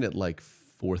setting at like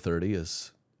 4:30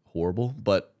 is horrible,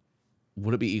 but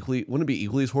wouldn't it be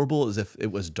equally as horrible as if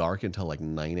it was dark until like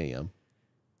 9 a.m.?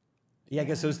 Yeah, I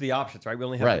guess those are the options, right? We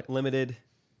only have limited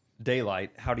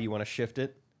daylight. How do you want to shift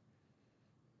it?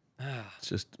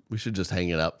 We should just hang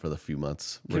it up for the few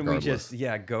months. Can regardless. we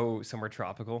just go somewhere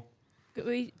tropical?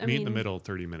 Meet in the middle,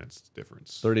 30 minutes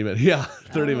difference. 30 minutes. Yeah,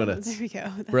 30 minutes. There we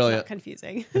go. That's Brilliant. not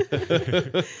confusing.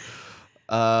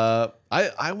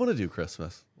 I want to do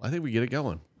Christmas. I think we get it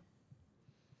going.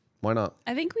 Why not?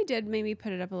 I think we did maybe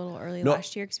put it up a little early No.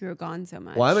 last year because we were gone so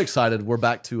much. Well, I'm excited. We're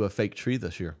back to a fake tree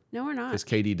this year. No, we're not. Because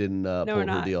Katie didn't pull we're her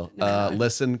not. deal. No, we're not.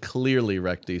 Listen clearly,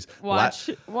 Recties. Watch.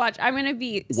 I'm going to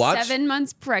be Watch. 7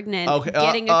 months pregnant, Okay,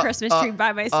 getting a Christmas tree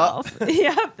by myself.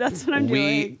 Yep, that's what I'm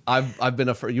doing. I've been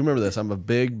you remember this? I'm a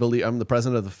big believer. I'm the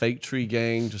president of the fake tree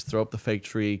gang. Just throw up the fake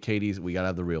tree. Katie's. We gotta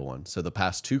have the real one. So the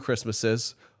past 2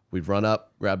 Christmases, we've run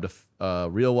up, grabbed a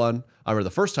real one. I remember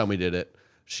the first time we did it.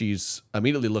 She's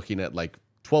immediately looking at like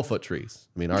 12-foot trees.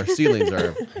 I mean, our ceilings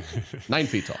are 9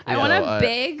 feet tall. I want a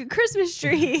big Christmas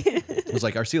tree. It was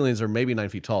like our ceilings are maybe 9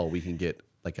 feet tall. We can get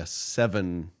like a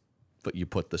 7-foot. You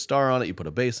put the star on it. You put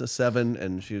a base of 7,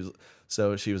 and she was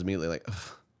immediately like,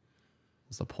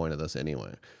 "What's the point of this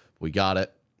anyway?" We got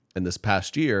it, and this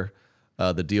past year,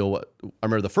 the deal. I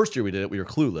remember the first year we did it. We were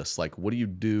clueless. Like, what do you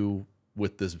do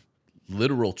with this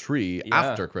literal tree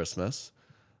after Christmas?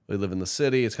 We live in the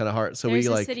city. It's kind of hard. So There's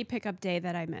we a city pickup day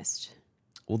that I missed.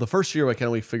 Well, the first year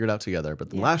we figured out together, but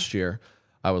the last year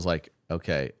I was like,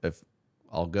 okay, if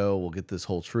I'll go, we'll get this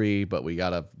whole tree, but we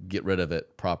got to get rid of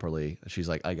it properly. She's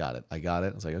like, I got it. I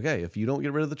was like, okay, if you don't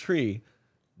get rid of the tree,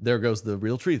 there goes the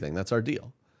real tree thing. That's our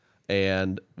deal.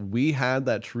 And we had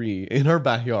that tree in our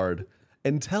backyard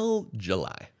until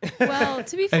July. Well,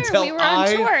 to be fair, Until we were on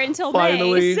tour until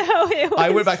finally- May, so it was...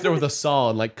 I went back there with a saw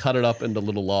and like cut it up into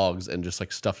little logs and just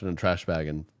like stuffed it in a trash bag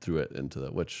and threw it into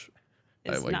which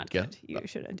It's I not get. good. You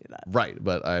shouldn't do that. Right,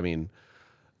 but I mean,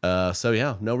 so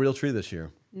yeah, no real tree this year.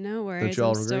 No worries. you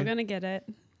all I'm still agree? going to get it.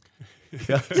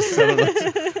 Yeah, 7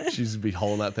 months. She's be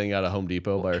hauling that thing out of Home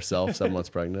Depot by herself, 7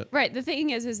 months pregnant. Right. The thing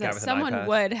is Guy that with an someone iPad.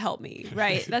 would help me.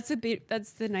 Right. That's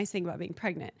the nice thing about being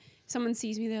pregnant. Someone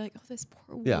sees me, they're like, "Oh, this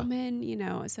poor Yeah.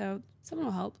 woman," So someone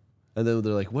will help. And then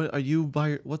they're like, "What are you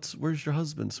by? Where's your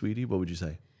husband, sweetie?" What would you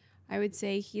say? I would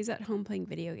say he's at home playing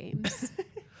video games,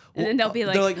 and then they'll be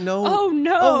like, "No, oh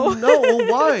no, oh no, well,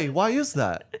 why? Why is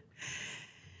that?"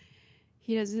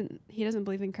 He doesn't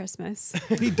believe in Christmas.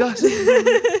 He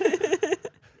doesn't.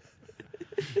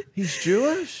 He's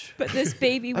Jewish. But this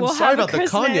baby I'm will sorry have a about the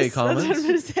Christmas. Kanye That's what comments. I'm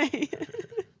gonna say.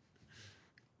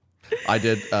 I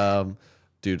did,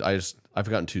 dude. I've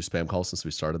gotten 2 spam calls since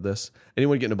we started this.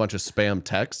 Anyone getting a bunch of spam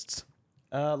texts?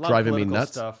 A lot Driving of me political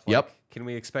nuts. Stuff. Yep. Can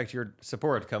we expect your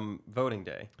support come voting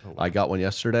day? I got one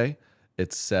yesterday.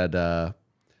 It said,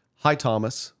 "Hi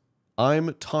Thomas,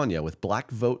 I'm Tanya with Black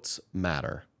Votes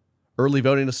Matter. Early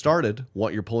voting has started.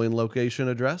 Want your polling location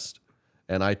addressed?"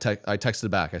 And I texted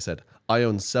back. I said, "I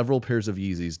own several pairs of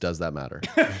Yeezys. Does that matter?"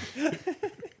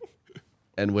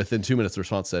 And within 2 minutes, the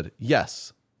response said,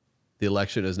 "Yes. The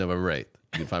election is November 8th.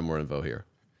 You can find more info here."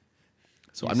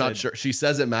 So I'm not sure. She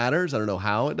says it matters. I don't know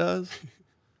how it does.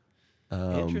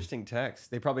 Interesting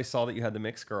text. They probably saw that you had the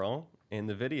mixed girl in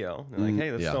the video. They're like,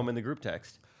 "Hey, let's yeah. throw him in the group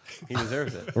text. He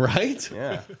deserves it." Right?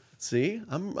 Yeah. See,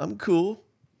 I'm cool.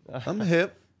 I'm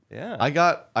hip. Yeah.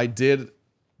 I did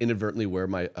inadvertently wear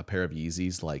a pair of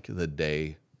Yeezys like the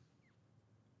day,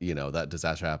 that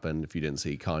disaster happened. If you didn't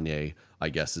see, Kanye, I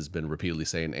guess, has been repeatedly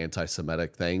saying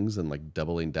anti-Semitic things and like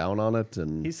doubling down on it.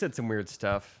 And He said some weird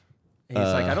stuff. He's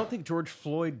like, "I don't think George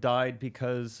Floyd died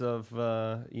because of,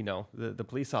 the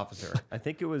police officer. I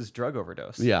think it was drug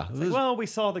overdose." Yeah. It's like, well, we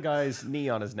saw the guy's knee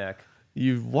on his neck.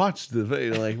 you've watched the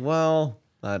video, like, well,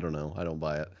 I don't know. I don't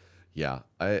buy it. Yeah.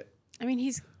 I mean,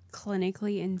 he's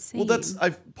clinically insane. Well,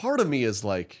 part of me is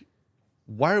like,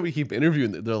 why do we keep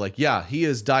interviewing? They're like, yeah, he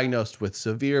is diagnosed with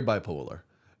severe bipolar.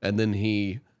 And then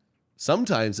he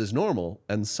sometimes is normal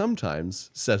and sometimes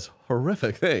says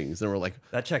horrific things. And we're like,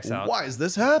 That checks out. why is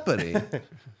this happening?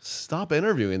 Stop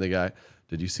interviewing the guy.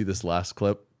 Did you see this last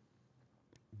clip?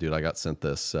 Dude, I got sent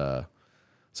this.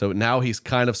 So now he's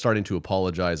kind of starting to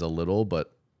apologize a little,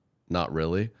 but not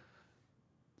really.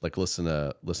 Like, listen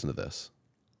to this.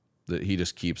 He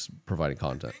just keeps providing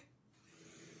content.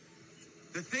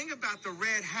 The thing about the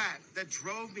red hat that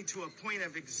drove me to a point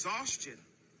of exhaustion,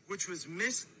 which was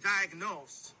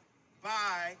misdiagnosed,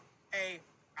 by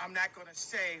I'm not going to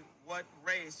say what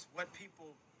race, what people,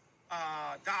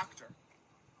 doctor,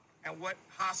 and what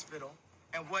hospital,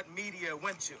 and what media it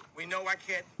went to. We know I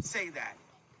can't say that.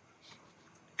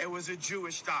 It was a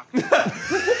Jewish doctor.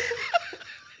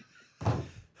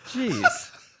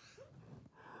 Jeez.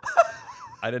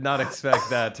 I did not expect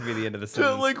that to be the end of the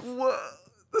sentence. Like, what?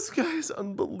 This guy is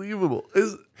unbelievable.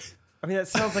 I mean, that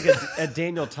sounds like a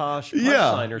Daniel Tosh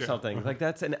punchline or something. Like,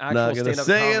 that's an actual Not gonna stand-up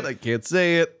say comic. it. I can't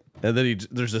say it. And then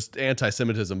there's just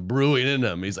anti-Semitism brewing in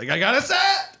him. He's like, I gotta say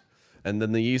it. And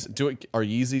then the Yeezy. Are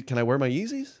Yeezy? Can I wear my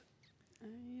Yeezys?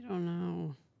 I don't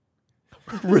know.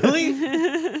 Really?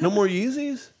 No more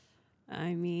Yeezys?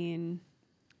 I mean,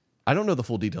 I don't know the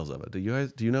full details of it. Do you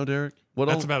guys? Do you know, Derek?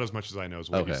 That's about as much as I know is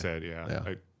what he Okay. said.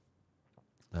 Yeah.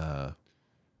 Yeah.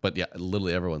 But yeah,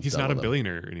 literally everyone's. He's done not a with him.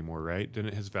 billionaire anymore, right?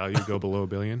 Didn't his value go below $1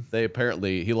 billion? They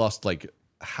apparently he lost like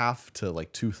half to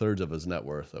like 2/3 of his net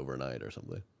worth overnight or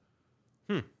something.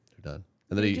 They're done.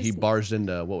 And then he barged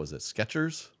into what was it?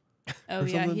 Skechers? oh Or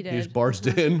yeah, something? he did. He just barged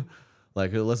in,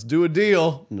 like, let's do a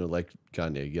deal. And they're like,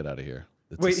 Kanye, get out of here.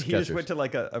 It's Wait, a he just Skechers. went to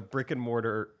like a brick and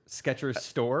mortar Skechers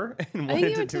store and I think wanted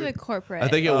he went to do the it. corporate. I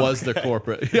think it was the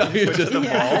corporate. Yeah, he just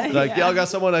like, y'all got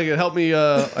someone that can help me.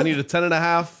 I need a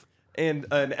 10.5. And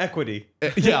an equity.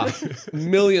 Yeah, $1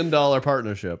 million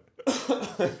partnership.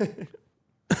 It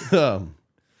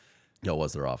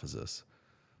was their offices.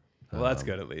 Well, that's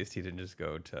good at least. He didn't just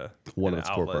go to One an of its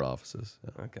outlet. corporate offices.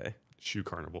 Yeah. Okay. Shoe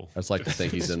Carnival. I just like to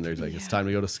think he's in there. He's like, it's time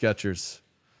to go to Skechers.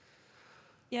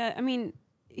 Yeah, I mean,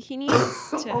 he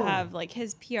needs to have like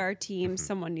his PR team.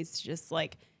 Someone needs to just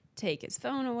like take his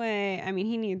phone away. I mean,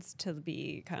 he needs to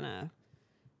be kind of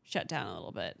shut down a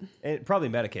little bit. And probably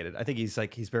medicated. I think he's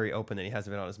very open that he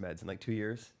hasn't been on his meds in like 2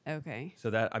 years. Okay, So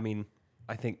that, I mean,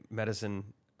 I think medicine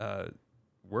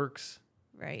works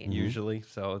right. usually,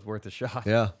 so it's worth a shot.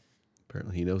 Yeah.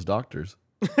 Apparently he knows doctors.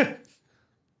 Not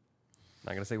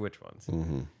gonna say which ones.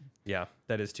 Mm-hmm. Yeah,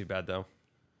 that is too bad though.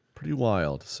 Pretty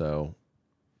wild. So,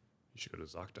 You should go to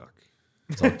ZocDoc.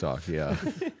 ZocDoc, yeah.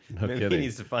 No Maybe kidding. he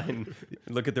needs to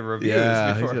look at the reviews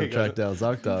Yeah, he's before going he to track goes.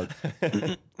 down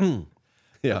ZocDoc.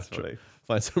 Yeah, That's funny.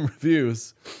 find some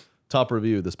reviews. Top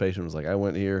review, this patient was like, I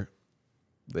went here.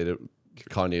 They did,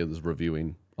 Kanye was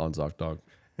reviewing on ZocDoc.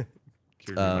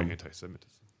 Cured me my anti-Semitism.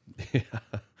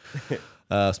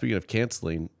 Speaking of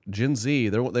canceling, Gen Z,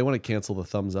 they want to cancel the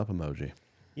thumbs up emoji.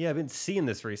 Yeah, I've been seeing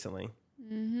this recently.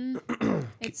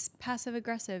 It's passive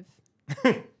aggressive.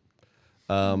 Here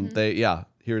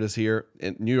it is here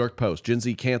in New York Post. Gen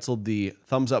Z canceled the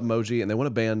thumbs up emoji, and they want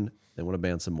to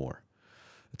ban some more.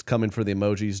 It's coming for the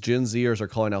emojis. Gen Zers are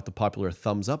calling out the popular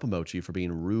thumbs up emoji for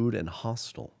being rude and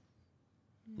hostile.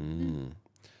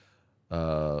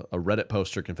 A Reddit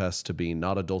poster confessed to being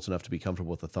not adult enough to be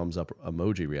comfortable with the thumbs up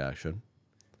emoji reaction.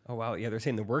 Oh wow, yeah, they're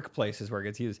saying the workplace is where it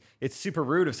gets used. It's super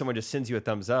rude if someone just sends you a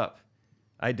thumbs up.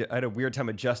 I had a weird time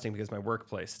adjusting because my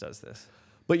workplace does this.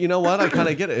 But you know what? I kind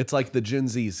of get it. It's like the Gen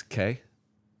Z's K.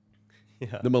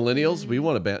 Yeah. The millennials, we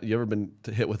want to ban. You ever been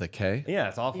hit with a K? Yeah,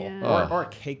 it's awful. Yeah. Or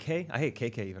KK. I hate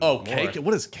KK even Oh, more. KK.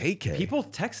 What is KK? People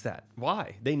text that.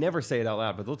 Why? They never say it out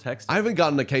loud, but they'll text it. I haven't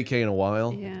gotten a KK in a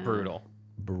while. Yeah. Brutal.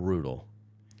 Brutal.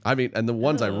 I mean, and the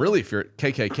ones I really fear,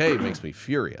 KKK makes me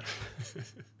furious.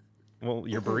 Well,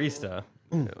 your barista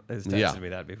has texted Yeah. me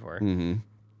that before.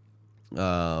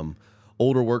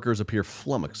 Older workers appear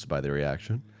flummoxed by the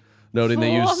reaction, noting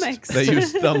they Flummoxed.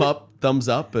 use thumbs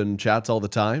up in chats all the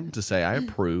time to say I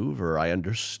approve or I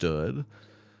understood.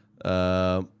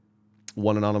 One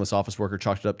anonymous office worker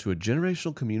chalked it up to a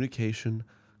generational communication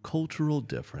cultural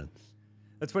difference.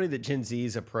 That's funny that Gen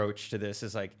Z's approach to this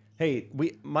is like, hey,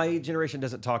 my generation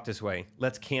doesn't talk this way.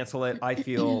 Let's cancel it. I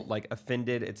feel like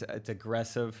offended. It's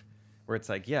aggressive, where it's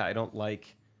like, yeah, I don't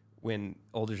like when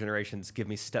older generations give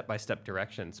me step-by-step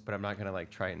directions, but I'm not gonna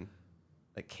like try and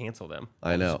like cancel them.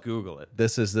 I I'll know. Just Google it.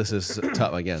 This is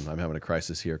tough. Again, I'm having a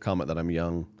crisis here. Comment that I'm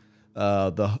young.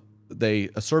 A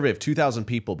survey of 2,000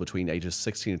 people between ages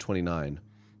 16 and 29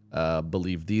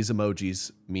 believe these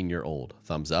emojis mean you're old.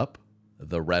 Thumbs up,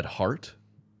 the red heart,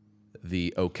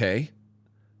 the okay,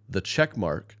 the check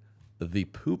mark, the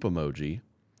poop emoji,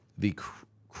 the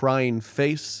crying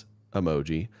face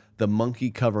emoji, the monkey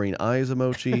covering eyes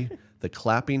emoji, the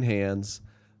clapping hands,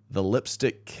 the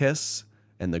lipstick kiss,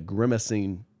 and the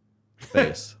grimacing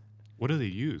face. What do they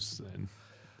use then?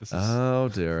 This is Oh,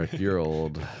 Derek, you're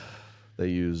old. They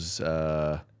use It's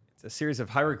a series of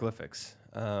hieroglyphics.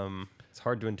 It's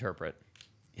hard to interpret.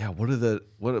 Yeah, I want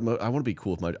to be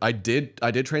cool with my. I did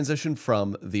transition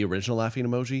from the original laughing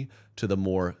emoji to the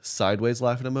more sideways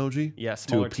laughing emoji. Yeah, to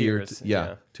smaller appear tiers, to,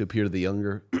 yeah. to appear to the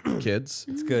younger kids.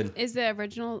 It's good. Is the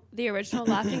original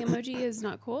laughing emoji is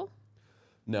not cool?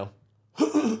 No,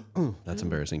 that's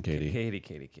embarrassing, Katie.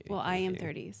 Katie. Well, I am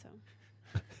 30, so.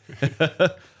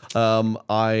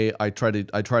 I try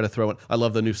to throw it. I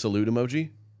love the new salute emoji.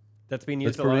 That's being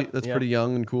used That's a pretty. lot. That's Yeah. pretty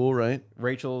young and cool, right?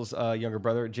 Rachel's younger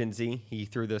brother, Gen Z, he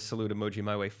threw the salute emoji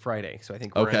my way Friday. So I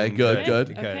think we're Okay, in good.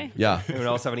 Okay. Yeah, Anyone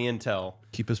else have any intel?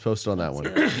 keep us posted on that one.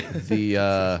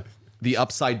 The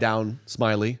upside down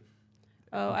smiley.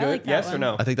 Oh, I Good? like that Yes one. or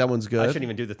no? I think that one's I good. shouldn't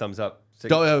even do the thumbs up. So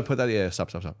Don't put that. Yeah,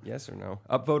 stop. yes or no?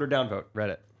 Upvote or downvote?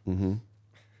 Reddit.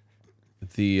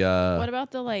 The What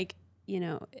about the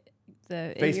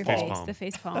the Face in your palm. face, the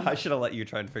face palm? I should have let you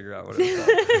try and figure out what it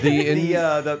was.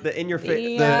 The in your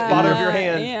face, Yeah, the bottom of your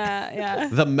hand. Yeah.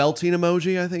 the melting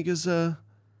emoji, I think, is a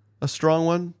strong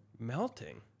one.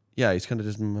 Melting. Yeah, he's kind of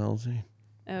just melting.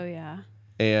 Oh yeah.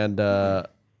 And I'll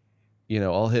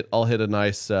hit a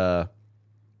nice.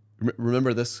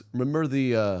 Remember this? Remember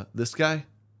the this guy?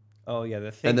 Oh yeah,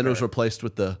 the thing. And then it was replaced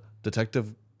with the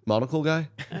detective monocle guy.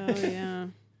 Oh yeah.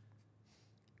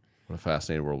 What a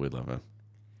fascinating world we live in.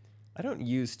 I don't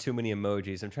use too many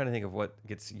emojis. I'm trying to think of what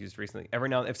gets used recently. Every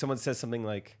now, if someone says something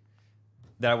like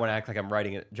that, I want to act like I'm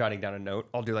jotting down a note.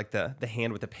 I'll do like the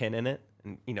hand with a pen in it,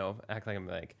 and act like I'm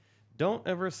like, don't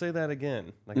ever say that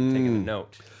again. Like I'm taking a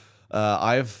note.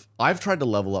 I've tried to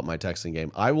level up my texting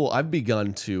game. I've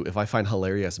begun to, if I find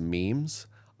hilarious memes,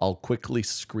 I'll quickly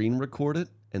screen record it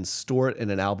and store it in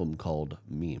an album called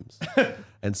Memes.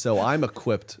 And so I'm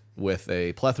equipped with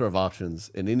a plethora of options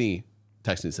in any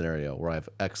texting scenario where I have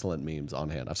excellent memes on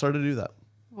hand. I've started to do that.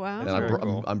 Wow. And Very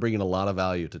cool. I'm bringing a lot of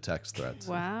value to text threads.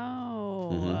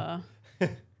 Wow.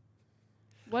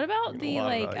 What about the A lot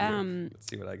like about you. Let's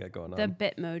see what I got going on. the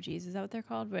Bitmojis? Is that what they're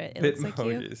called? Where it looks like you?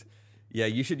 Bitmojis. Yeah,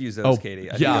 you should use those, Katie.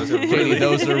 I think yeah, those are Katie, really-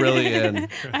 those are really in.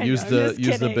 I Use know, I'm the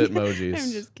just kidding. Bitmojis.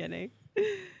 I'm just kidding.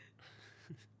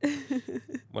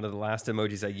 One of the last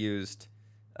emojis I used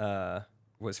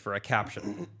was for a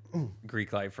caption.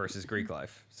 Greek life versus Greek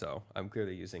life. So I'm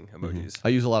clearly using emojis. I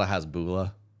use a lot of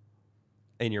Hasbula.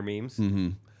 In your memes?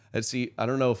 And see, I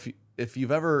don't know if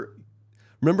you've ever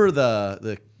remember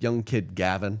the young kid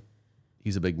Gavin.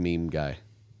 He's a big meme guy,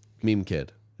 meme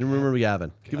kid. You remember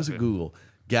Gavin? Give us a Google.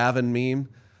 Gavin meme.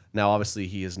 Now, obviously,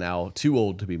 he is now too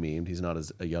old to be memed. He's not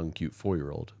as a young, cute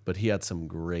 4-year-old, but he had some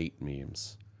great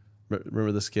memes.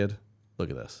 Remember this kid? Look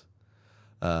at this.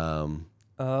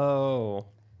 Oh.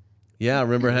 Yeah,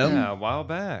 remember him? Yeah, a while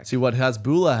back. See, what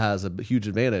Hasbula has a huge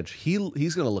advantage. He's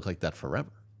going to look like that forever.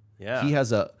 Yeah. He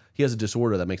has a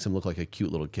disorder that makes him look like a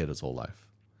cute little kid his whole life.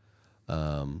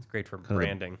 It's great for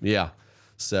branding. Yeah.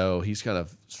 So he's kind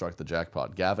of struck the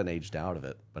jackpot. Gavin aged out of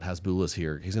it, but Hasbula's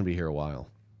here. He's going to be here a while.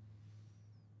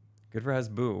 Good for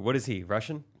Hasboo. What is he?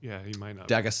 Russian? Yeah, he might not.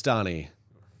 Dagestani,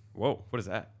 Whoa. What is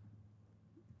that?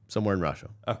 somewhere in Russia.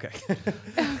 Okay.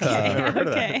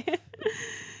 Okay.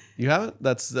 You haven't?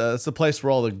 That's the place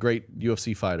where all the great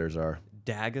UFC fighters are.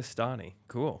 Dagestani.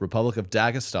 Cool. Republic of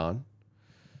Dagestan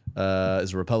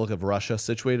is a republic of Russia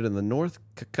situated in the North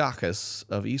Caucasus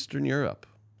of Eastern Europe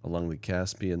along the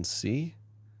Caspian Sea.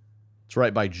 It's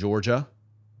right by Georgia,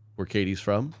 where Katie's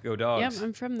from, Go Yep, dogs.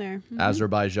 I'm from there. Mhm.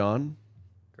 Azerbaijan,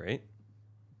 Great.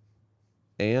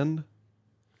 and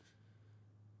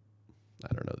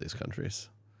I don't know these countries.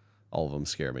 All of them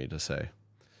scare me to say.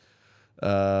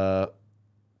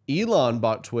 Elon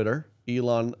bought Twitter.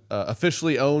 Elon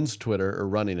officially owns Twitter, or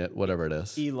running it, whatever it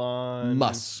is. Elon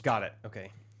Musk. Got it.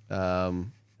 Okay.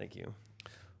 Thank you.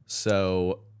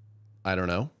 So I don't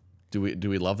know. Do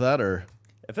we love that, or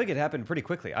I feel like it happened pretty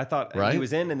quickly. I thought Right? he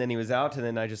was in and then he was out, and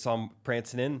then I just saw him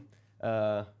prancing in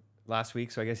last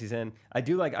week, so I guess he's in. I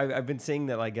do like, I've been seeing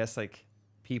that, I guess, like,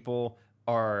 people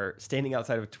are standing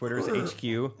outside of Twitter's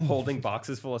HQ holding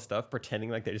boxes full of stuff, pretending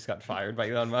like they just got fired by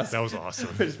Elon Musk. That was awesome.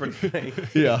 Which is pretty funny.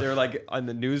 Yeah. They're like, on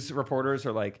the news reporters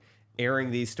are like airing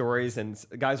these stories, and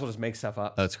guys will just make stuff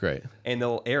up. that's great. And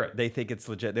they'll air it. They think it's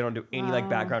legit. They don't do any like Wow.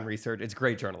 background research. It's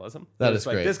great journalism. That They're is just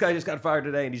like, great. this guy just got fired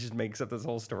today, and he just makes up this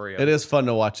whole story. It is fun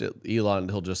to watch it. Elon,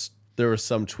 there was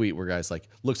some tweet where guys like,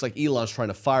 looks like Elon's trying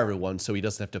to fire everyone so he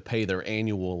doesn't have to pay their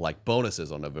annual like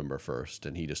bonuses on November 1st.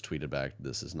 And he just tweeted back,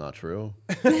 "This is not true."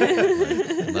 Like,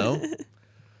 no.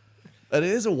 But it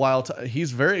is a wild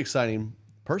he's a very exciting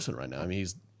person right now. I mean,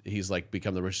 he's like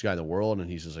become the richest guy in the world,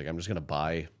 and he's just like, I'm just gonna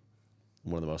buy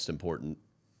one of the most important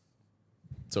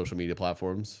social media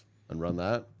platforms and run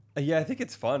that. Yeah, I think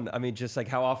it's fun. I mean, just like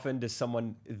how often does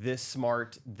someone this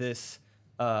smart, this,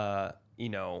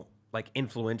 like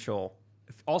influential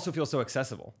also feel so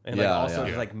accessible and Yeah, like also yeah.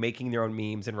 just, like making their own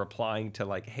memes and replying to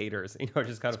like haters. You know,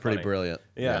 just kind of Pretty funny. brilliant.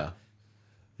 Yeah.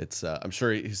 It's I'm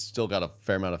sure he's still got a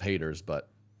fair amount of haters, but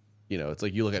you know, it's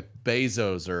like you look at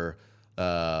Bezos or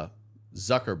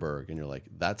Zuckerberg and you're like,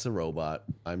 that's a robot.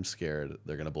 I'm scared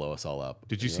they're gonna blow us all up.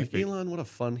 Did you And see you're like, Elon? What a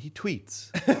fun he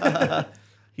tweets.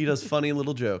 He does funny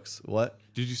little jokes. What?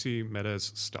 Did you see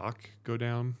Meta's stock go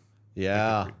down?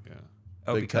 Yeah. Yeah.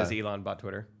 Oh, Big because time. Elon bought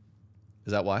Twitter.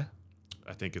 Is that why?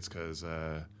 I think it's because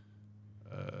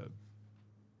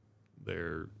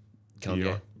their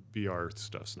Kanye? VR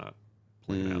stuff's not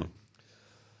playing out.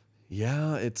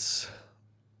 Yeah, it's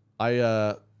I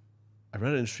read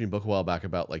an interesting book a while back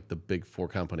about like the big four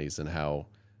companies and how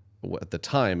at the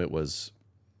time it was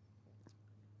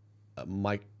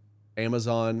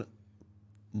Amazon,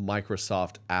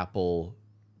 Microsoft, Apple,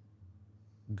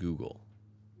 Google.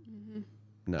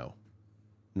 No,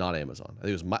 not Amazon. I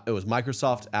think it was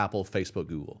Microsoft, Apple, Facebook,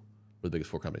 Google were the biggest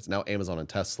four companies. Now Amazon and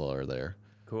Tesla are there.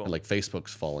 Cool. And like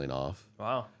Facebook's falling off.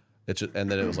 Wow. It's just, and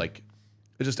then it was like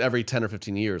it's just every 10 or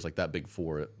 15 years like that big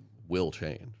four it will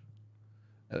change.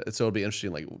 So it'll be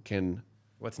interesting like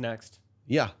What's next?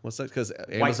 what's that? Because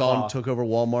Amazon Claw. took over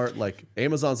Walmart. Like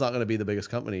Amazon's not going to be the biggest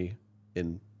company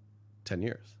in 10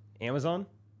 years. Amazon?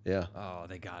 Yeah. Oh,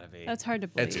 they gotta be. That's hard to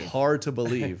believe. It's hard to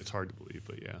believe, It's hard to believe,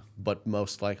 but yeah. but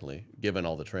most likely, given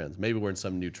all the trends. Maybe we're in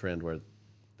some new trend where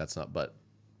that's not, but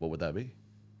what would that be?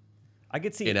 I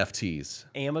could see NFTs.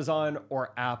 Amazon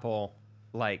or Apple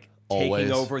like Always.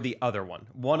 taking over the other one.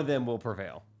 One of them will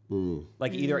prevail.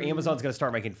 Like either Amazon's going to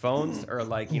start making phones or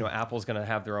like, you know, Apple's going to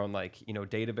have their own like, you know,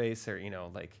 database or, you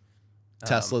know, like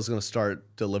Tesla's going to start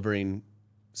delivering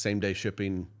same day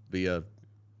shipping via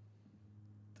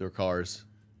their cars.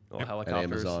 little And helicopters.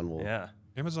 Amazon will. Yeah.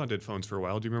 Amazon did phones for a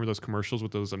while. Do you remember those commercials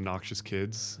with those obnoxious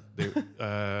kids? They,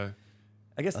 I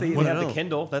guess they I have don't the know.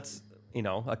 Kindle. That's, you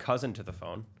know, a cousin to the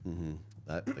phone.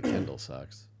 That the Kindle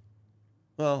sucks.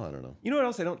 Well, I don't know. You know what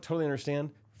else I don't totally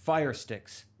understand? Fire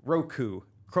sticks, Roku,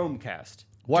 Chromecast.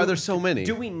 Why are there so many?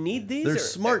 Do we need these? They're or-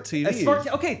 smart TVs.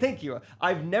 Okay, thank you.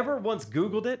 I've never once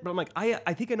Googled it, but I'm like,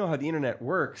 I think I know how the internet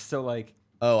works. So like,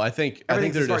 Oh, I think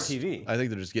Everything's a they're smart just. TV. I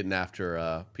think they're just getting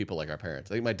after people like our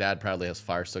parents. I think my dad proudly has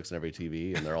Fire Sticks in every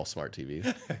TV, and they're all smart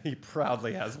TVs. he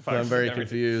proudly has a So fire I'm stick very and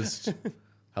everything. confused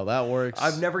how that works.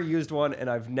 I've never used one, and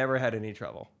I've never had any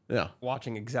trouble Yeah,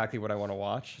 watching exactly what I want to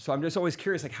watch. So I'm just always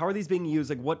curious, like, how are these being used?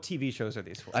 Like, what TV shows are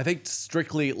these for? I think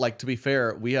strictly like to be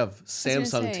fair, we have gonna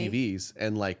Samsung say. TVs,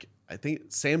 and like I think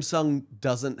Samsung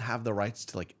doesn't have the rights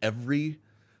to like every.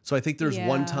 So I think there's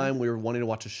one Yeah. time we were wanting to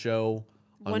watch a show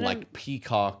on One of- like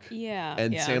Peacock. Yeah,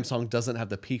 And yeah. Samsung doesn't have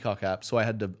the Peacock app, so I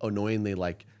had to annoyingly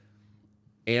like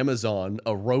Amazon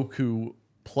a Roku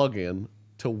plugin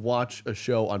to watch a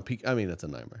show on Peacock. I mean, it's a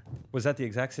nightmare. Was that the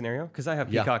exact scenario? Because I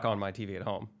have Yeah. Peacock on my TV at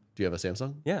home. Do you have a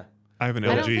Samsung? Yeah. I have an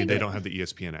don't LG. think They it- don't have the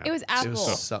ESPN app. It was Apple. It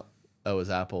was it was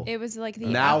Apple. It was like the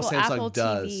Now Apple, Samsung Apple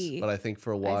does, TV. but I think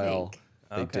for a while think.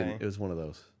 they Okay. didn't. It was one of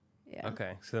those. yeah.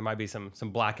 Okay. So there might be some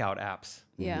blackout apps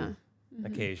Yeah. All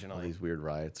occasionally. these weird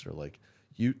riots or like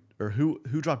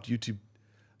who dropped YouTube?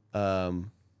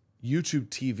 YouTube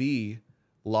TV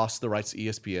lost the rights to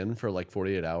ESPN for like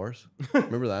 48 hours.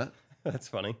 Remember that? That's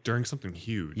funny. During something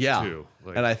huge, Yeah. too.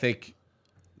 Like, And I think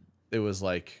it was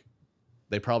like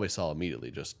they probably saw immediately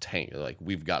just tank. Like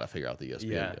we've got to figure out the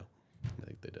ESPN Yeah. deal. I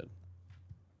think they did.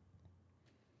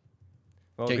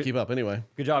 Well, Can't good, keep up anyway.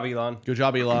 good job, Elon. Good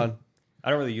job, Elon. I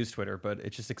don't really use Twitter, but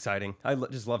it's just exciting. I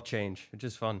just love change. It's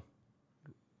just fun.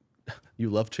 You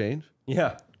love change?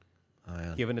 Yeah. Oh,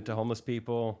 yeah. Giving it to homeless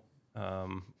people,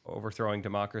 overthrowing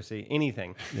democracy,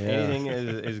 anything. Yeah. Anything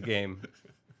is game.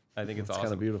 I think it's It's awesome.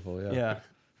 kind of beautiful. Yeah. Yeah.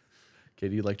 Okay,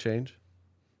 do you like change?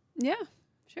 Yeah,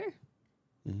 sure.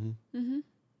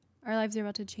 Our lives are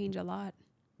about to change a lot.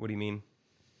 What do you mean?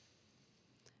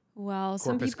 Well,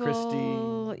 Corpus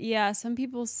some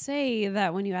people say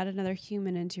that when you add another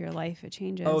human into your life, it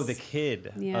changes. Oh, the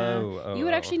kid. Yeah. Oh, You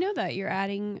would actually know that. You're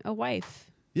adding a wife.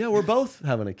 Yeah, we're both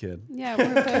having a kid. Yeah,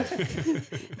 we're both.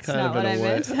 That's Kind not of what in I a way.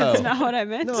 meant. That's Oh. not what I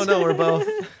meant. No, we're both.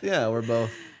 Yeah, we're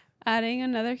both. Adding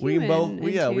another We human. both.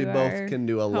 We into both our can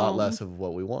do a lot home. less of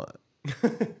what we want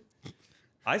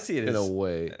I see it in as a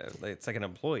way. it's like an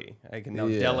employee. I can now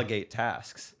Yeah. delegate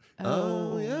tasks.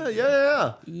 Oh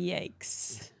yeah.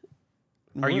 Yikes.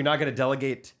 Are you not going to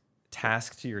delegate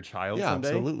tasks to your child Yeah, someday?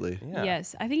 absolutely. Yeah.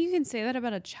 Yes, I think you can say that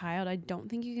about a child. I don't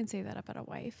think you can say that about a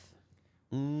wife.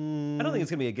 I don't think it's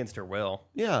going to be against her will.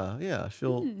 Yeah.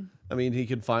 She'll. I mean, he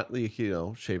can finally,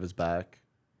 shave his back.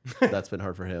 That's been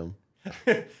hard for him.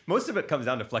 Most of it comes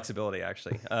down to flexibility,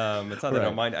 actually. It's not that I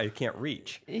don't mind. I can't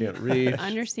reach. Can't reach.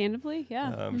 Understandably,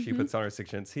 yeah. She puts on her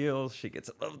 6-inch heels. She gets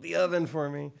above the oven for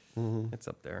me. It's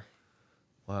up there.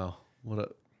 Wow.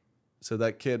 So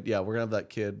that kid, yeah, we're gonna have that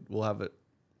kid. We'll have it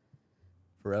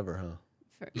forever,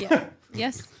 huh? Yeah.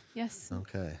 Yes.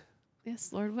 Okay.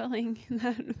 Yes, Lord willing.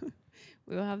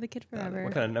 We will have the kid forever.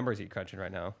 What kind of numbers are you crunching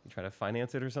right now? You trying to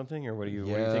finance it or something, or what are you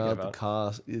thinking The about?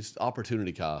 cost. It's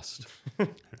opportunity cost.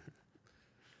 That'll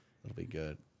be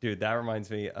good. Dude, that reminds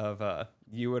me of I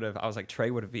was like,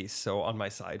 Trey would be so on my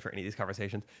side for any of these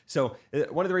conversations. So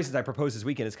one of the reasons I proposed this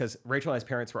weekend is because Rachel and I's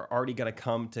parents were already going to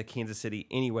come to Kansas City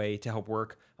anyway to help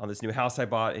work on this new house I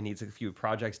bought. It needs a few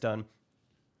projects done.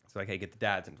 So like, hey, get the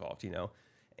dads involved,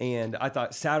 And I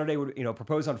thought Saturday would,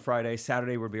 propose on Friday.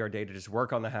 Saturday would be our day to just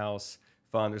work on the house.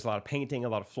 Fun. There's a lot of painting, a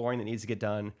lot of flooring that needs to get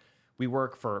done. We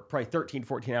work for probably 13,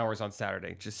 14 hours on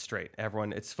Saturday, just straight.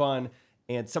 Everyone, it's fun.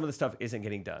 And some of the stuff isn't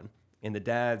getting done. And the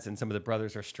dads and some of the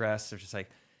brothers are stressed. They're just like,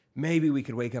 maybe we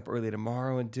could wake up early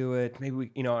tomorrow and do it. Maybe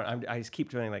we, I just keep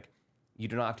doing like, you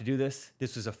do not have to do this.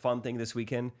 This was a fun thing this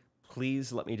weekend.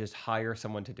 Please let me just hire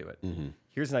someone to do it.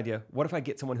 Here's an idea. What if I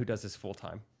get someone who does this full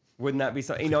time? Wouldn't that be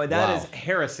something? That is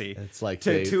heresy. It's like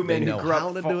to two men who grew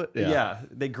up to do it. Yeah,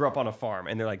 they grew up on a farm,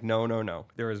 and they're like, no.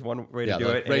 There is one way to do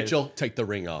it. Rachel, take the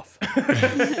ring off.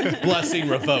 Blessing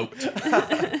revoked.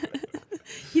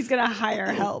 He's gonna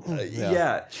hire help.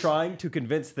 Trying to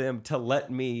convince them to let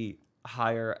me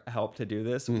hire help to do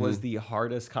this was the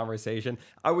hardest conversation.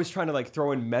 I was trying to like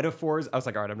throw in metaphors. I was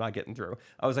like, all right, I'm not getting through.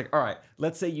 I was like, all right,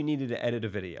 let's say you needed to edit a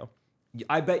video.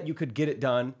 I bet you could get it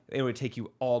done. It would take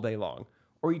you all day long.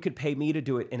 Or you could pay me to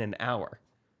do it in an hour.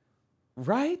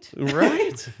 Right?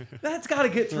 That's got to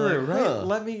get through, right?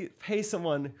 Let me pay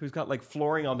someone who's got like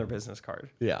flooring on their business card.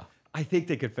 Yeah. I think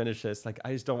they could finish this. Like,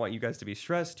 I just don't want you guys to be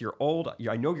stressed. You're old.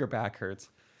 I know your back hurts.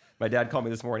 My dad called me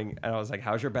this morning and I was like,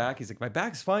 how's your back? He's like, my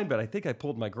back's fine, but I think I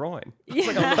pulled my groin. I was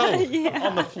like, oh, no.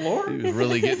 On the floor? He was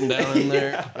really getting down in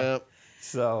there. Yep.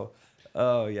 So...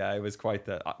 Oh, yeah, it was quite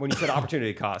the... When you said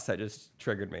opportunity cost, that just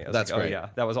triggered me. I was That's like, great. Oh, yeah,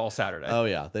 that was all Saturday. Oh,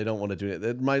 yeah. They don't want to do it.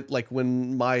 It might, like,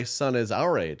 when my son is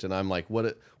our age, and I'm like,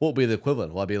 what will be the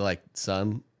equivalent? Well, I'd be like,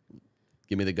 son,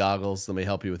 give me the goggles. Let me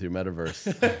help you with your metaverse.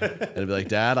 And I'd be like,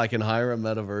 Dad, I can hire a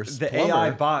metaverse The plumber.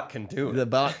 AI bot can do it. The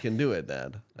bot can do it,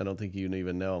 Dad. I don't think you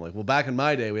even know. I'm like, well, back in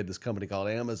my day, we had this company called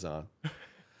Amazon.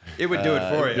 It would do it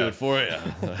for you. Do it for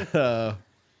you.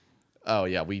 Oh,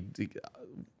 yeah.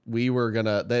 We were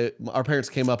our parents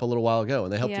came up a little while ago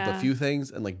and they helped with a few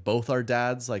things, and like both our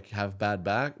dads like have bad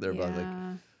back. They're both like,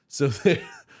 so they're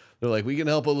like, we can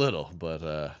help a little, but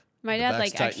my dad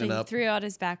like actually threw out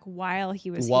his back while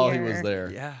he was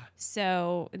there. Yeah.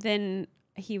 So then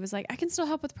he was like, I can still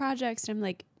help with projects. And I'm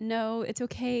like, no, it's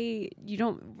okay.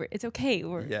 It's okay.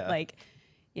 We're like,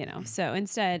 so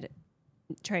instead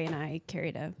Trey and I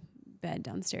carried a bed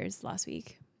downstairs last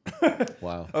week.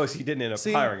 Wow. Oh, so you didn't end up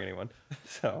hiring anyone.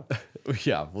 So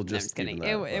yeah, we'll I'm just kidding.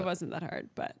 It wasn't that hard,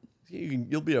 but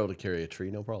you'll be able to carry a tree,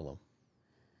 no problem.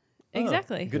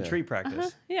 Exactly. Good tree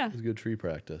practice. Yeah. It's good tree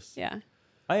practice. Yeah.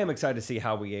 I am excited to see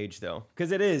how we age, though,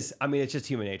 because it is. I mean, it's just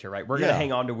human nature, right? We're gonna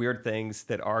hang on to weird things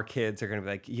that our kids are gonna be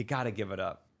like, you got to give it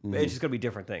up. It's just gonna be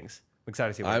different things. I'm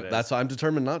excited to see what it is. That's why I'm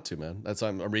determined not to, man. That's why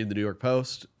I'm reading the New York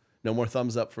Post. No more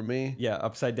thumbs up from me. Yeah,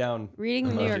 upside down. Reading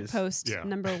the New York Post,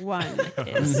 number 1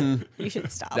 is you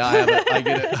should stop. Now I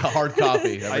get it, a hard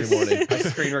copy every morning. I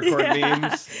screen record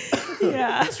memes.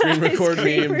 Yeah. Screen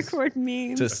record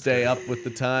memes. To stay up with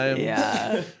the time.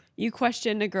 Yeah. You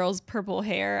questioned a girl's purple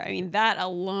hair. I mean, that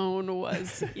alone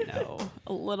was,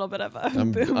 a little bit of a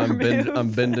boomer move.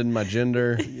 I'm bending my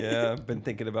gender. Yeah, I've been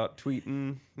thinking about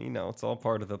tweeting. It's all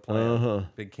part of the plan.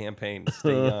 Big campaign to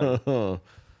stay young.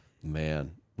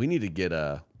 Man. We need to get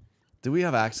do we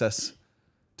have access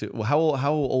to how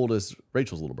old is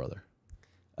Rachel's little brother?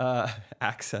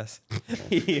 Access.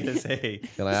 He is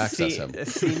Can I access him? A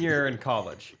senior in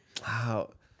college. Wow.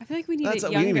 I feel like we need it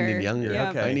younger. We even need younger. Yeah.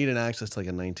 Okay. I need an access to like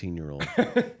a 19-year-old.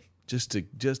 just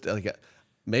like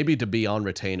maybe to be on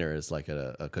retainer as like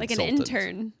a consultant. Like an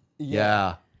intern.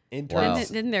 Yeah. Intern. Wow.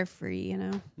 Then they're free,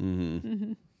 And /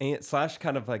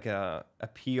 kind of like a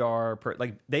PR,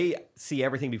 like they see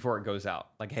everything before it goes out.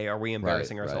 Like, hey, are we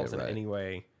embarrassing ourselves in any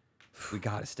way? We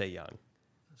got to stay young.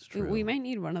 That's true. We might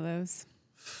need one of those.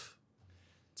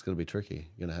 It's going to be tricky.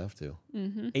 You're going to have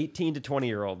to. 18 to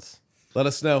 20-year-olds. Let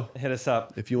us know. Hit us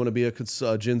up. If you want to be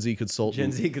a Gen Z consultant.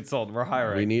 Gen Z consultant. We're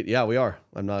hiring. We are.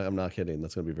 I'm not kidding.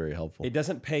 That's going to be very helpful. It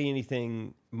doesn't pay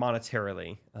anything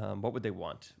monetarily. What would they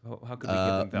want? How could we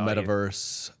give them value?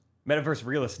 Metaverse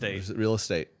real estate. Real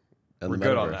estate. And We're the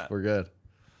good on metaverse. that. We're good.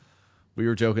 We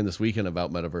were joking this weekend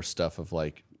about metaverse stuff of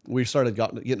like, we started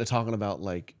getting to talking about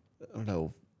like, I don't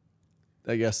know,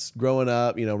 I guess growing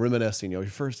up, reminiscing, your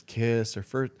first kiss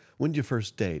or when did you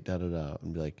first date,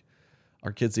 and be like,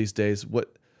 our kids these days,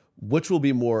 which will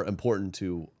be more important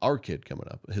to our kid coming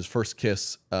up, his first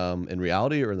kiss in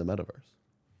reality or in the metaverse?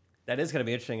 That is going to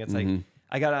be interesting. It's like,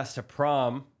 I got asked to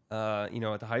prom, at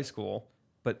the high school,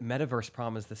 but metaverse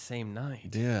prom is the same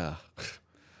night. Yeah.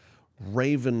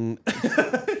 Raven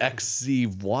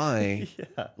XCY.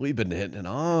 Yeah. We've been hitting it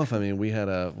off. I mean, we had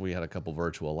a couple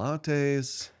virtual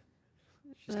lattes.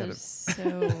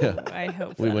 I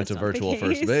hope we went to virtual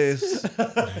first base.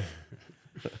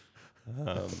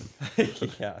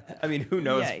 Yeah. I mean, who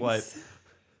knows what?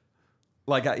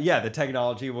 Like, the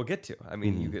technology we'll get to. I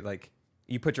mean, you could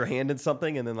you put your hand in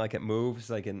something and then it moves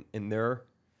in their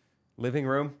living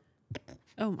room.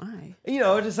 Oh my!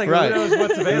 Just who knows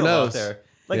what's available out there.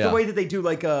 The way that they do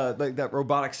like that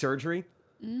robotic surgery.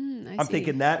 I'm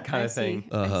thinking that kind of thing.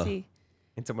 I see.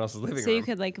 In someone else's living room. So you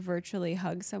could virtually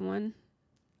hug someone.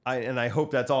 I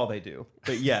hope that's all they do.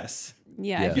 But yes.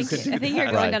 Yeah, I think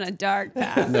you're going down a dark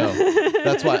path. No,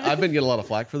 that's why I've been getting a lot of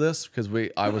flack for this because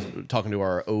I was talking to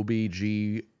our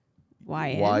OBGYN.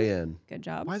 Good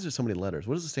job. Why is there so many letters?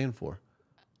 What does it stand for?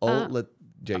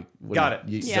 Jake. Got it.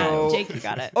 Yeah, Jake, you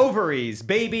got it. Ovaries,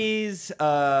 babies,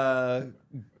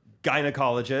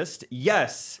 gynecologist.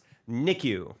 Yes,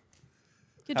 NICU.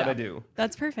 Good How'd job. I do?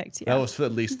 That's perfect. Yeah. That was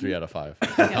at least 3 out of 5.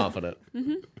 I'm confident.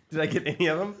 Did I get any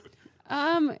of them?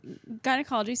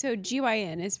 Gynecology. So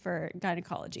GYN is for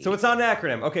gynecology. So it's not an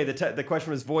acronym. Okay, the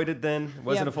question was voided then. It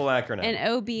wasn't a full acronym. And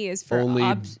OB is for Only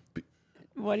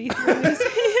what do you think?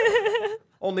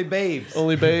 Only babes.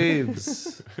 Only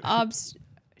babes.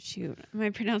 Shoot, my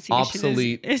pronunciation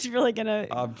Obsolete. is really gonna.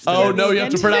 Oh no, you have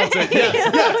to pronounce it.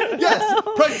 Yes.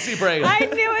 Pregnancy brain. I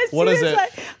knew as What soon is as it?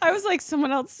 I was like,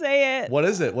 someone else say it. What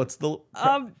is it? What's the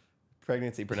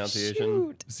Pregnancy pronunciation.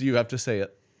 Shoot. So you have to say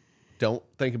it. Don't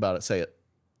think about it. Say it.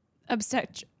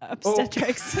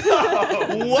 Obstetrics.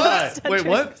 Oh, what? Wait,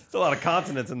 what? There's a lot of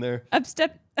consonants in there.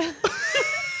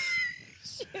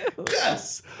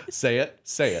 Yes. Say it.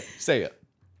 Say it. Say it.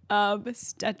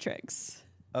 Obstetrics.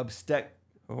 Obstetrics.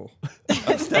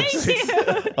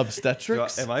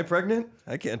 Obstetrics. Am I pregnant?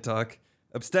 I can't talk.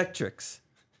 Obstetrics.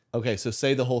 Okay, so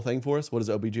say the whole thing for us. What does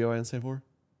OBGYN stand for?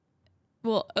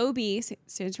 Well, OB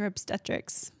stands for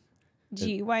obstetrics.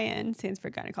 GYN stands for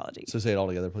gynecology. So say it all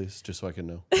together, please, just so I can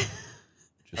know.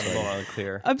 Just so I'm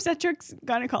clear. Obstetrics,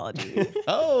 gynecology.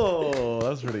 Oh,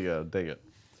 that's pretty good. Dang it.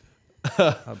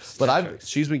 But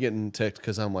she's been getting ticked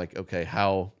because I'm like, okay,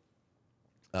 how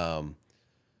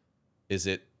is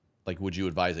it like, would you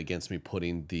advise against me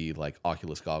putting the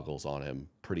Oculus goggles on him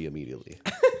pretty immediately?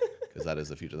 Because that is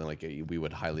the future. Then we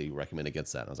would highly recommend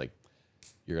against that. And I was like,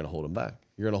 you're gonna hold him back.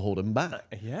 You're gonna hold him back.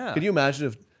 Yeah. Could you imagine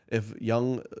if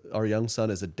our young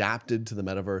son is adapted to the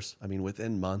metaverse? I mean,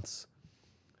 within months.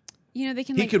 They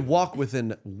can. He could walk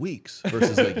within weeks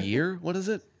versus a year. What is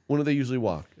it? When do they usually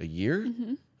walk? A year?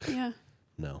 Mm-hmm. Yeah.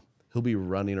 No, he'll be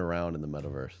running around in the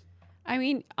metaverse. I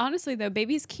mean, honestly though,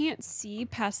 babies can't see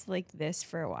past this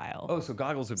for a while. Oh, so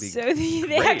goggles would be. So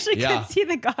they actually could see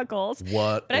the goggles.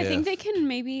 What? But I think they can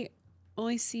maybe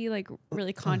only see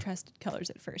really contrasted colors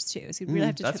at first too. So you really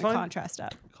have to turn the contrast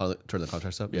up. Turn the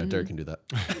contrast up. Yeah, Derek can do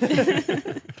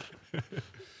that.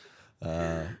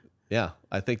 Yeah,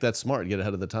 I think that's smart. Get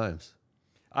ahead of the times.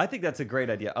 I think that's a great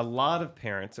idea. A lot of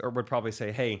parents would probably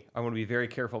say, "Hey, I want to be very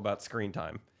careful about screen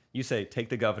time." You say, "Take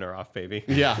the governor off, baby."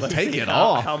 Yeah, take it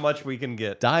off. How much we can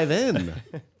get? Dive in.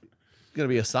 It's gonna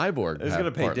be a cyborg. It's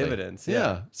gonna pay dividends.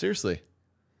 Yeah, seriously.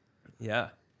 Yeah.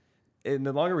 And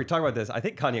the longer we talk about this, I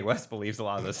think Kanye West believes a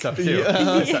lot of this stuff too.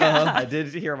 I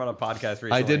did hear him on a podcast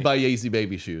recently. I did buy Yeezy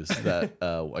baby shoes that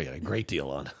I got a great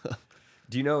deal on.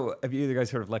 Do you know? Have you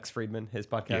guys heard of Lex Friedman, his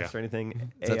podcast or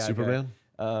anything? Is that Superman?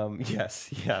 Yes.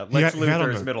 Yeah. Lex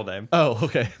Luthor's middle name. Oh,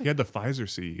 okay. He had the Pfizer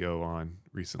CEO on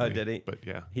recently. Oh, did he? But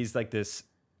yeah. He's like this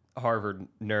Harvard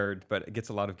nerd, but gets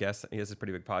a lot of guests. He has a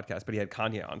pretty big podcast, but he had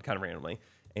Kanye on kind of randomly.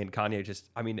 And Kanye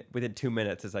within 2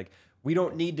 minutes is like, we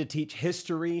don't need to teach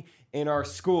history in our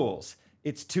schools.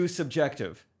 It's too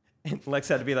subjective. And Lex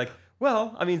had to be like,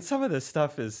 well, I mean, some of this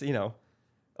stuff is, a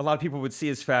lot of people would see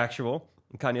as factual.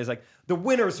 And Kanye's like, the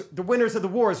winners of the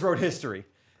wars wrote history.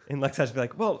 And Lex has to be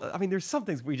like, well, I mean, there's some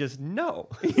things we just know.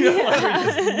 We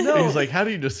just know. He's like, how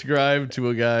do you describe to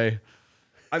a guy?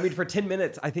 I mean, for 10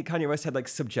 minutes, I think Kanye West had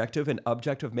subjective and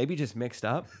objective maybe just mixed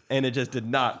up. And it just did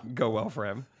not go well for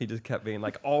him. He just kept being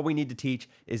like, all we need to teach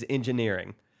is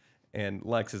engineering. And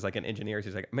Lex is like an engineer.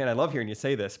 He's like, man, I love hearing you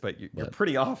say this, but you're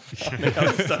pretty off on the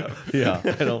other stuff. Yeah,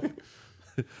 I don't.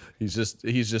 He's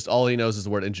just all he knows is the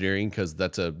word engineering because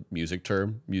that's a music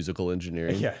term, musical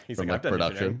engineering. Yeah, he's from like, I've done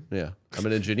production. Yeah, I'm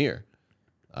an engineer.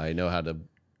 I know how to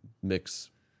mix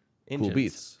Engines. cool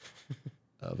beats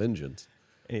of engines.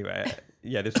 Anyway,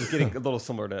 yeah, this was getting a little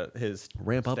similar to his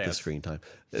Ramp up the stance. screen time.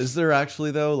 Is there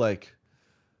actually though, like,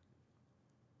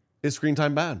 is screen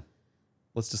time bad?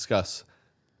 Let's discuss.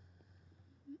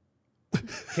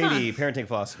 Katie, parenting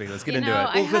philosophy. Let's get You into know, it.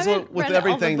 I Because haven't with read all the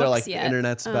everything, they're like, books yet. the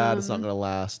internet's bad. It's not going to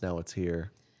last. Now it's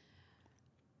here.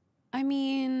 I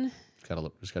mean,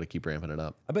 Just got to keep ramping it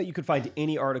up. I bet you could find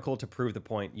any article to prove the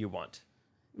point you want.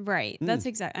 right. That's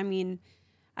exact. I mean,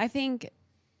 I think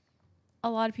a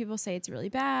lot of people say it's really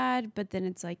bad, but then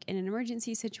it's like in an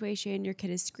emergency situation, your kid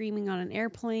is screaming on an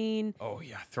airplane. Oh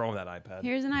yeah, throw him that iPad.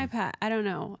 Here's an iPad. I don't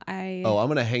know. I'm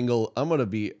gonna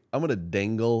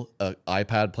dangle an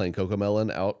iPad playing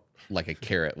Cocomelon out like a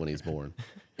carrot when he's born.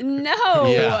 No.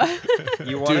 Yeah.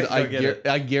 You want Dude, it? Go get it.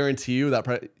 I guarantee you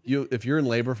that if you're in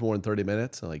labor for more than 30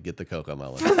 minutes, like get the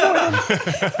Cocomelon. For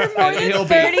more than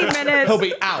 30 minutes. He'll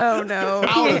be out. Oh no.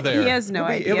 Out of there. He has no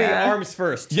idea. He'll be arms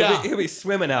first. Yeah. He'll be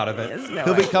swimming out of it. He has no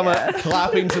He'll be idea.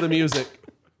 clapping to the music.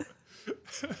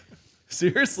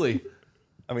 Seriously.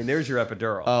 I mean, there's your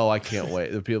epidural. Oh, I can't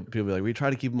wait. People be like, we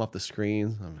try to keep him off the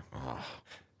screens. I'm like, oh.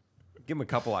 Give him a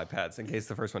couple iPads in case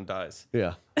the first one dies.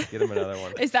 Yeah. Get him another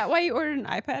one. Is that why you ordered an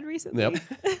iPad recently? Yep.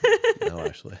 No,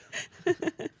 actually.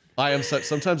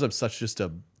 Sometimes I'm such just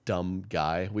a dumb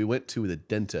guy. We went to the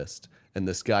dentist and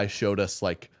this guy showed us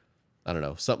like, I don't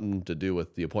know, something to do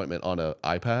with the appointment on an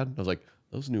iPad. I was like,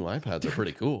 those new iPads are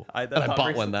pretty cool. I and I thought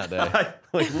bought one that day.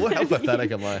 Like, what? How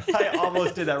pathetic am I? I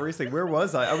almost did that recently. Where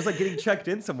was I? I was like getting checked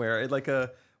in somewhere at like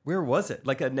where was it?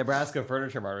 Like a Nebraska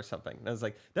furniture mart or something. And I was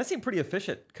like, that seemed pretty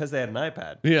efficient because they had an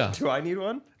iPad. Yeah. Do I need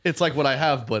one? It's like what I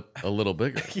have, but a little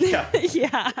bigger. Yeah.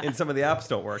 Yeah. And some of the apps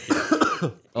don't work yet.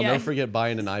 I'll Yeah. never forget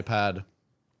buying an iPad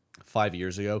 5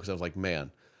 years ago because I was like,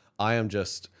 man, I am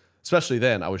just, especially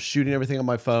then, I was shooting everything on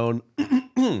my phone.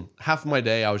 Half of my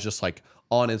day, I was just like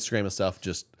on Instagram and stuff,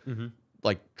 just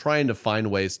like trying to find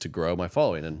ways to grow my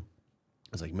following. And I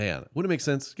was like, man, wouldn't it make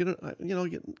sense? Get a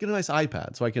nice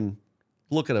iPad so I can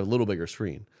look at a little bigger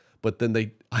screen. But then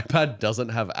iPad doesn't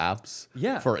have apps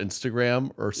for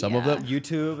Instagram or some of Yeah. them.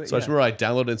 YouTube. So I just remember I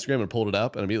downloaded Instagram and pulled it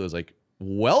up and immediately was like,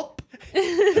 welp,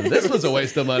 this was a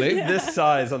waste of money. This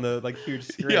size on the like huge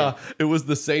screen. Yeah, it was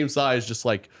the same size, just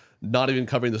like not even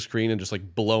covering the screen and just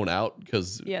like blown out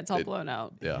because Yeah, it's all blown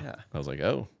out. Yeah. I was like,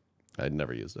 oh, I'd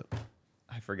never used it.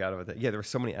 I forgot about that. Yeah, there were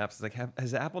so many apps. It's like,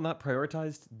 has Apple not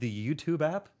prioritized the YouTube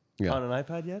app on an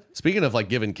iPad yet? Speaking of like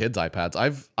giving kids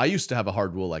iPads, I used to have a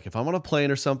hard rule. Like if I'm on a plane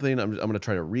or something, I'm going to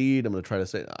try to read. I'm going to try to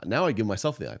say. Now I give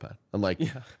myself the iPad. I'm like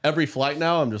every flight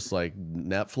now. I'm just like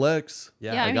Netflix.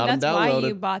 Yeah, I mean, got 'em that's why downloaded.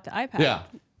 you bought the iPad. Yeah,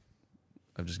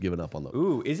 I've just given up on the.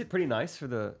 Ooh, is it pretty nice for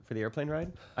the airplane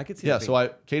ride? I could see. Yeah, that so being-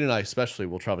 Kate and I especially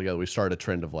will travel together. We started a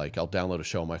trend of like I'll download a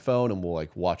show on my phone and we'll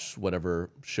like watch whatever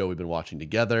show we've been watching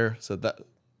together. So that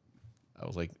I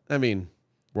was like, I mean,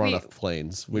 we're on enough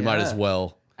planes. We might as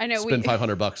well. I know, spend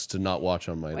 $500 to not watch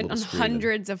on my Went little on screen. and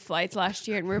hundreds of flights last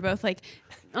year, and we were both like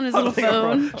on his little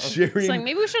phone. sharing, It's like,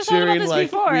 maybe we should have thought about this like,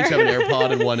 before. We each have an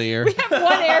AirPod in one ear. One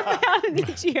AirPod in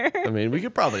each ear. I mean, we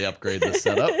could probably upgrade this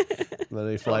setup. Then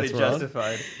any Totally flights we're on.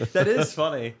 justified. That is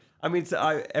funny. I mean,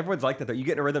 everyone's like that though. You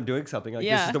get in a rhythm doing something. Like this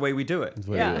Yeah. is the way we do it. the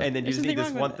way Yeah. we do it. And then you There's just need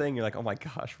nothing this wrong one with thing. You're like, oh my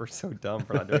gosh, we're so dumb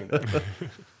for not doing that.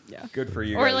 Yeah. Good for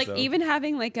you. Or guys, like though. even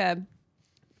having like a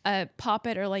pop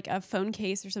it or like a phone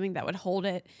case or something that would hold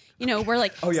it. You know, we're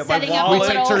like Oh, yeah, my setting up a wallet. We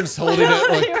take little. turns holding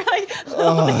it.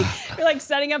 Like, we're like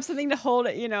setting up something to hold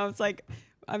it. You know, it's like,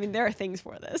 I mean, there are things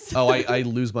for this. oh, I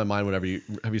lose my mind whenever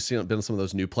have you been on some of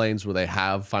those new planes where they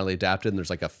have finally adapted and there's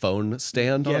like a phone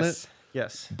stand on it? Yes.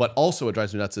 Yes. But also what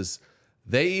drives me nuts is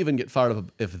they even get fired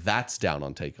up if that's down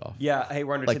on takeoff. Yeah. Hey,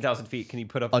 we're under 10,000 feet. Can you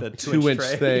put up A the 2-inch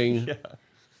tray? thing Yeah.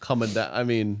 coming down. I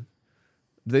mean,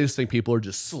 they just think people are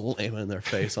just slamming their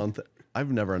face on.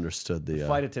 I've never understood the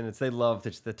Flight attendants, they love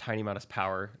the tiny amount of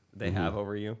power they have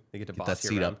over you. They get to get boss that you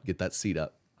seat around. up. Get that seat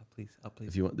up. Up, please. Up,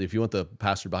 please. If you want the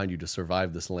passenger behind you to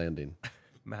survive this landing,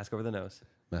 Mask over the nose.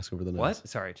 mask over the nose. What?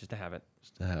 Sorry, just to have it.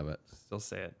 Just to have it. Still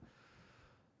say it.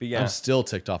 But yeah. I'm still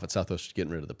ticked off at Southwest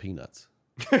getting rid of the peanuts.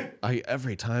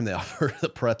 Every time they offer the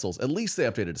pretzels, at least they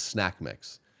updated snack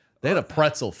mix. They had a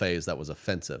pretzel phase that was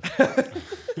offensive.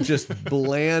 Just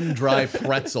bland, dry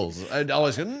pretzels. I'd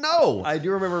always go, no. I do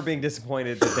remember being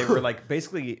disappointed that they were like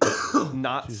basically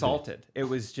not salted. It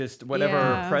was just whatever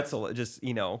Yeah. pretzel, just,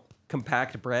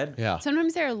 compact bread. Yeah.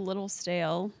 Sometimes they're a little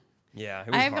stale. Yeah, it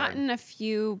was I've hard. gotten a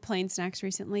few plain snacks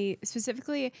recently.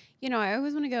 Specifically, I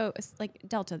always want to go like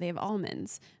Delta. They have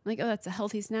almonds. I'm like, oh, that's a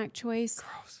healthy snack choice.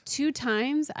 Gross. 2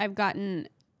 times I've gotten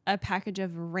a package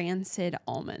of rancid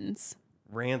almonds.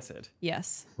 Rancid.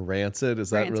 Yes. Rancid, is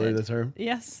that really Rancid. the term?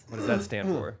 Yes. What does that stand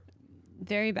for?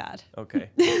 Very bad. Okay.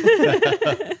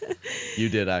 You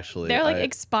did actually. They're like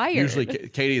expired. Usually,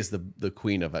 Katie is the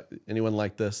queen of it. Anyone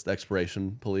like this? The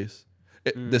expiration police.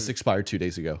 This expired 2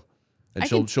 days ago, and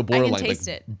she'll I borderline can taste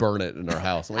it. burn it in her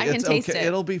house. I'm like, I can it's taste okay. it.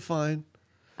 It'll be fine.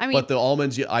 I mean, But the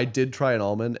almonds, I did try an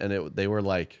almond, and they were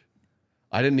like,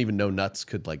 I didn't even know nuts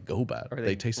could like go bad. Are They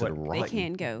they- tasted what, rotten. they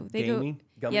can go. They Gamey? go.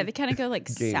 Gummy? Yeah, they kind of go like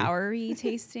Gamey. soury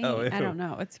tasting. Oh, I ew. don't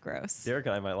know. It's gross. Derek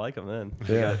and I might like them then.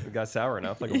 Yeah. We got sour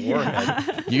enough, like a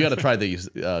warhead. You got to try these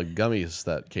gummies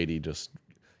that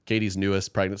Katie's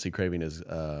newest pregnancy craving is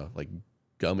like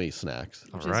gummy snacks.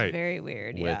 Which All right. is very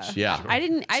weird. Which, yeah. yeah. I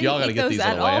didn't So y'all eat gotta get those these on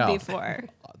at the way all out. before.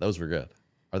 Those were good.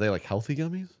 Are they like healthy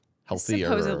gummies? Healthier?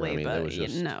 Supposedly, I mean, but it was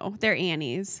just no, they're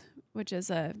Annie's, which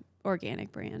is a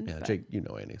organic brand. yeah. but- Jake, you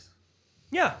know Annie's.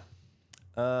 Yeah.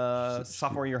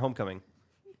 Sophomore year homecoming.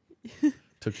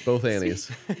 Took both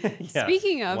Annie's. Yeah.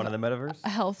 Speaking of one in the metaverse.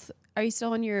 health, are you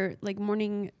still on your like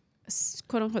morning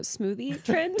quote unquote smoothie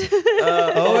trend?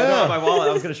 Oh yeah, my wallet.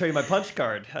 I was going to show you my punch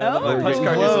card. My punch getting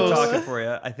card is close. talking for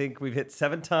you. I think we've hit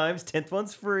 7 times. 10th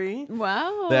one's free.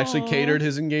 Wow. They actually catered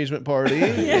his engagement party.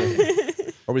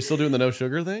 Are we still doing the no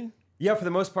sugar thing? Yeah, for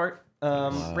the most part.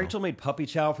 Rachel made puppy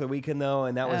chow for the weekend though,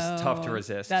 and that was tough to Oh,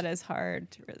 resist. That is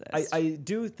hard to resist. I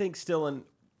do think still in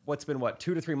what's been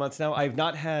 2 to 3 months now, I've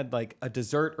not had like a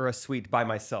dessert or a sweet by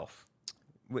myself.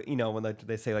 When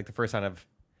they say like the first sign of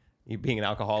you being an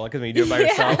alcoholic is when you do it by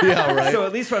yourself. Yeah, right. So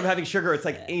at least when I'm having sugar, it's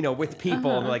like with people.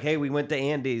 I'm like, hey, we went to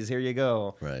Andy's. Here you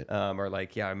go. Right. Or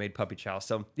like, yeah, I made puppy chow.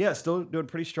 So yeah, still doing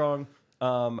pretty strong.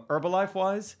 Herbalife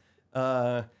wise,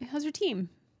 How's your team?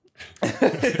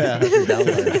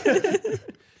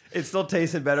 it's still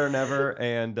tasting better than ever.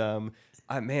 And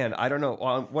I don't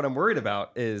know. What I'm worried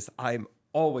about is I'm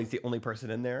always the only person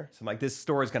in there. So I'm like, this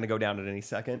store is going to go down at any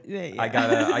second. Yeah. I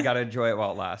gotta enjoy it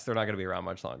while it lasts. They're not going to be around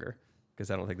much longer because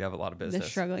I don't think they have a lot of They're business.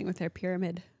 struggling with their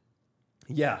pyramid.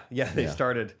 Yeah. They Yeah.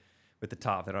 started with the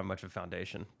top. They don't have much of a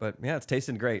foundation, but yeah, it's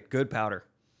tasting great. Good powder.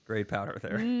 Great powder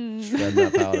there. Shred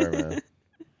that powder, man.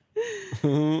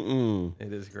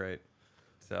 It is great.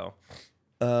 So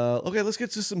Okay, let's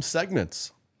get to some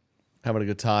segments. Having a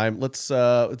good time. Let's.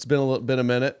 It's been a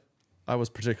minute. I was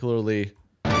particularly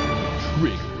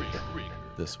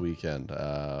this weekend.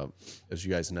 As you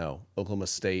guys know, Oklahoma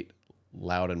State,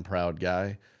 loud and proud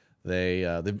guy.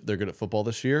 They're good at football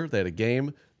this year. They had a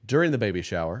game during the baby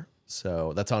shower,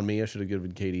 so that's on me. I should have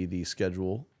given Katie the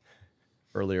schedule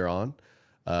earlier on.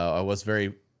 I was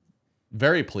very,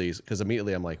 very pleased because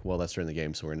immediately I'm like, well, that's during the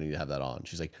game, so we're gonna need to have that on.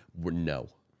 She's like, no,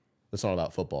 that's not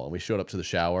about football. And we showed up to the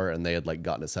shower, and they had like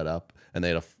gotten it set up, and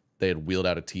they had wheeled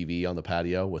out a TV on the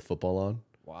patio with football on.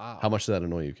 wow. How much did that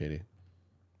annoy you, Katie?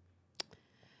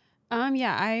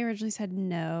 Yeah, I originally said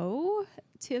no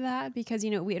to that because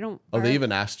we don't. Oh, they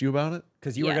even asked you about it?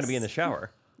 Because you were going to be in the Yes.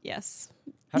 shower. Yes.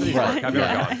 How do these work? I've never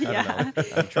Yeah. gone. I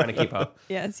don't know. I'm trying to keep up.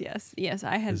 Yes.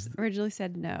 I had originally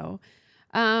said no.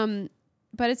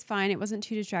 But it's fine. It wasn't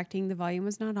too distracting. The volume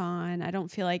was not on. I don't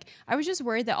feel like I was just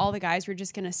worried that all the guys were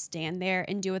just going to stand there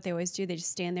and do what they always do. They just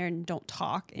stand there and don't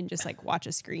talk and just like watch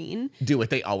a screen. Do what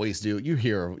they always do.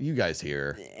 You guys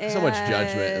hear so much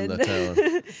judgment in the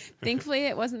tone. Thankfully,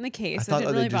 it wasn't the case. I So it thought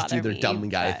didn't they really just bother do their me, dumb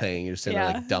guy but- thing. You're sitting there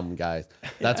yeah. like dumb guys.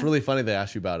 That's really funny. They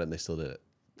asked you about it and they still did it.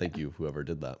 Thank you, whoever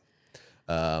did that.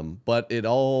 But it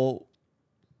all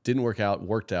didn't work out.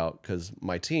 Worked out because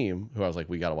my team, who I was like,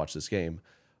 we got to watch this game,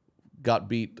 got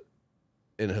beat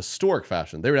in a historic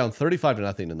fashion. They were down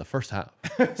 35-0 in the first half.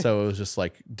 So it was just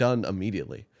like done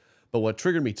immediately. But what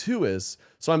triggered me too is,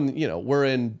 so we're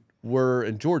in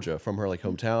Georgia from her like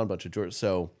hometown, bunch of Georgia.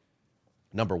 So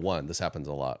number one, this happens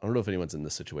a lot. I don't know if anyone's in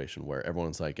this situation where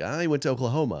everyone's like, he went to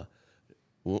Oklahoma.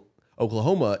 Well,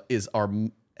 Oklahoma is our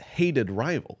hated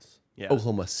rivals. Yeah.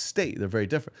 Oklahoma State, they're very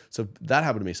different. So that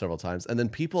happened to me several times. And then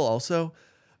people also,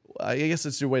 I guess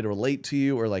it's your way to relate to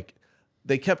you, or like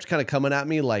they kept kind of coming at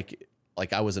me like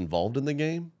I was involved in the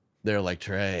game. They're like,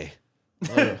 Trey,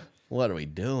 what are we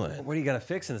doing? What are you going to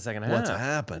fix in the second half? What's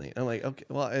happening? I'm like, okay,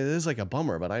 well, it is like a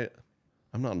bummer, but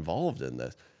I'm not involved in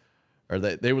this. Or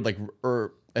they would like,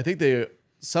 or I think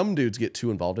some dudes get too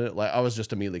involved in it. Like I was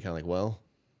just immediately kind of like, well,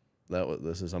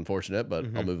 this is unfortunate, but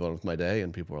I'll move on with my day.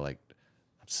 And people were like,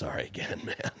 I'm sorry again,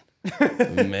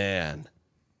 man. Man.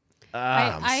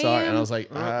 I'm sorry. And I was like,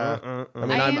 I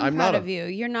mean, I am I'm proud not of you.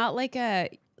 You're not like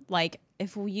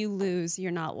if you lose,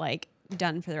 you're not like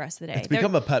done for the rest of the day. It's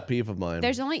become a pet peeve of mine.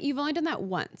 You've only done that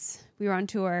once. We were on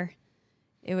tour.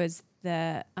 It was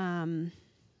a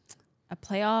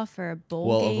playoff or a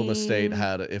bowl game. Oklahoma State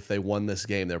had, if they won this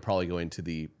game, they're probably going to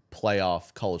the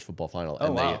playoff college football final. Oh,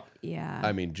 and wow. Yeah.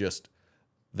 I mean,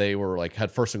 they were like,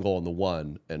 had first and goal in the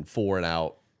 1 and 4 and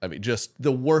out. I mean, just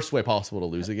the worst way possible to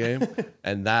lose a game.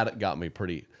 And that got me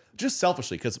pretty, just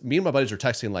selfishly, because me and my buddies are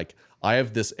texting like, I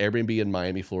have this Airbnb in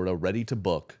Miami, Florida, ready to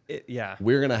book. Yeah.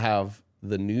 We're going to have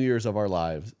the New Year's of our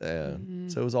lives.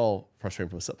 So it was all frustrating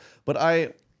for myself. But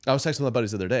I was texting my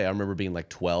buddies the other day. I remember being like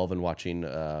 12 and watching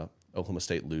Oklahoma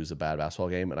State lose a bad basketball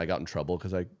game, and I got in trouble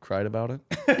because I cried about it.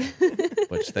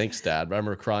 Which, thanks, Dad. But I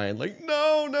remember crying like,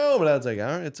 no. But I was like, all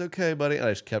right, it's okay, buddy. And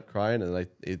I just kept crying, and I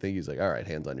think he's like, all right,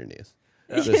 hands on your knees.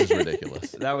 This is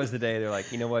ridiculous. That was the day they're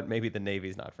like, you know what? Maybe the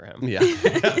Navy's not for him. Yeah.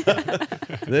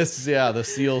 The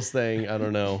SEALs thing, I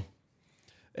don't know.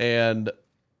 And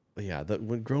yeah,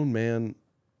 when grown man,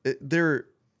 they're,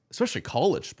 especially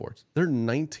college sports, they're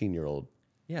 19-year-old.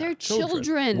 Yeah. They're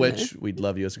children. Which we'd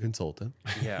love you as a consultant.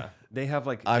 Yeah. They have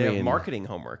like, I have mean, marketing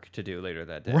homework to do later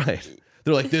that day. Right.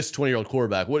 They're like, this 20-year-old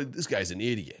quarterback, this guy's an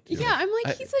idiot. You know? Yeah, I'm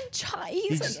like, he's a child.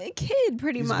 He's like a kid,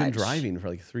 pretty much. He's been driving for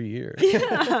like 3 years.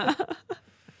 Yeah.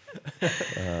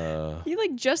 He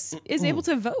like just is able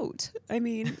to vote. I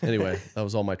mean. Anyway, that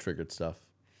was all my triggered stuff.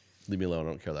 Leave me alone. I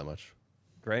don't care that much.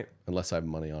 Great. Unless I have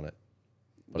money on it.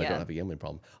 But I Yeah. don't have a gambling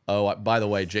problem. Oh, by the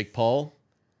way, Jake Paul,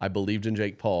 I believed in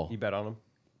Jake Paul. You bet on him?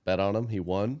 Bet on him. He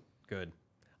won. Good.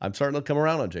 I'm starting to come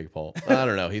around on Jake Paul. I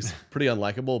don't know. He's pretty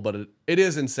unlikable, but it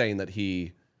is insane that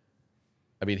he's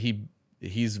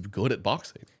good at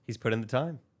boxing. He's put in the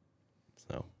time.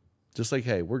 So just like,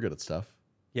 hey, we're good at stuff.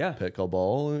 Yeah.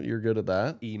 Pickleball, you're good at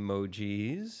that.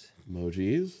 Emojis.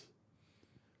 Emojis.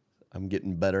 I'm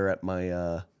getting better at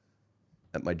my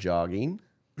jogging.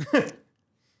 Good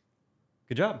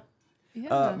job.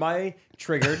 Yeah. My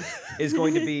triggered is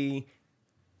going to be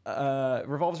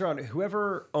revolves around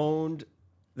whoever owned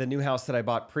the new house that I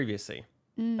bought previously.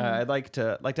 I'd like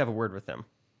to have a word with them.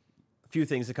 A few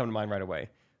things that come to mind right away.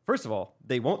 First of all,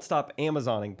 they won't stop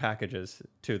Amazoning packages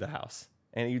to the house.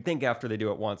 And you'd think after they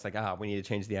do it once, like, we need to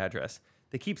change the address.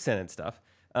 They keep sending stuff.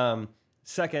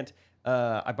 Second,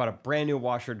 I bought a brand new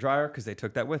washer dryer because they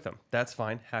took that with them. That's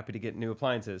fine. Happy to get new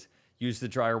appliances. Used the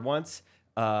dryer once.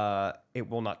 It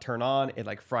will not turn on. It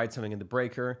like fried something in the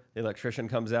breaker. The electrician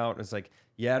comes out and it's like,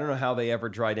 yeah, I don't know how they ever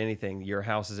dried anything. Your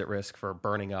house is at risk for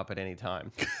burning up at any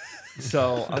time.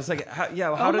 So I was like, how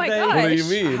did my they? gosh. What do you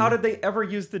mean? How did they ever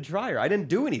use the dryer? I didn't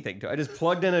do anything to it. I just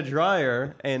plugged in a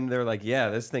dryer and they're like, yeah,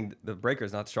 this thing, the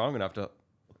breaker's not strong enough to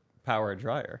power a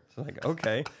dryer. So I'm like,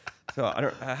 okay. So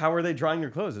how are they drying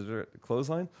your clothes? Is there a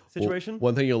clothesline situation?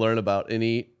 One thing you'll learn about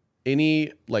any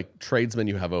like tradesman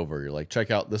you have over, you're like,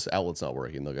 check out this outlet's not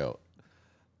working. They'll go,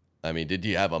 I mean, did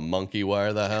you have a monkey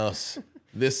wire the house?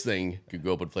 This thing could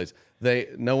go up in flames.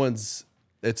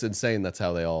 It's insane. That's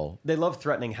how they love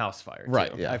threatening house fire. Too.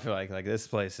 Right, yeah. I feel like this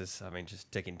place is,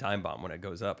 just ticking time bomb when it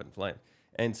goes up in flame.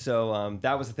 And so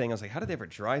that was the thing. I was like, how did they ever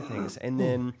dry things? And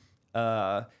then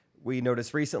we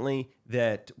noticed recently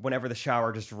that whenever the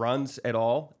shower just runs at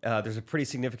all, there's a pretty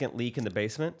significant leak in the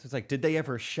basement. So it's like, did they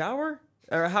ever shower?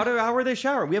 Or how are they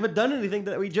showering? We haven't done anything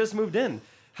that we just moved in.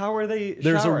 How are they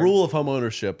There's showering? a rule of home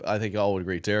ownership. I think all would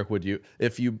agree. Derek, once you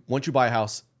buy a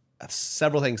house,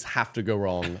 several things have to go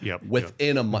wrong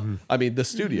within a month. I mean, the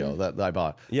studio that I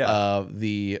bought. Yeah.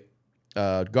 The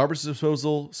garbage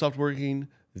disposal stopped working.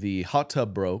 The hot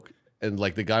tub broke. And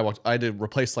like the guy walked, I had to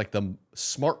replace like the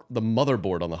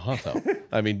motherboard on the hot tub.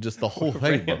 I mean, just the whole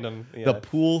thing. Random, yeah. The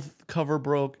pool cover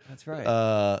broke. That's right.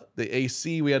 The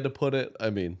AC, we had to put it. I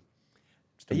mean,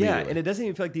 yeah, and it doesn't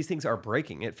even feel like these things are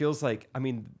breaking. It feels like,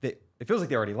 it feels like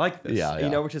they already like this. Yeah. You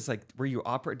know, which is like,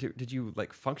 did you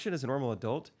like function as a normal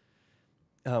adult?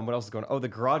 What else is going on? Oh, the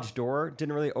garage door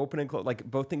didn't really open and close. Like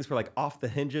both things were like off the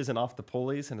hinges and off the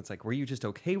pulleys. And it's like, were you just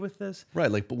okay with this? Right.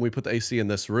 Like when we put the AC in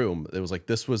this room, it was like,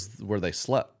 this was where they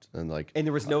slept. And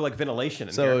there was no like ventilation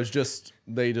in so here. it was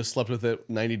they just slept with it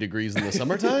 90 degrees in the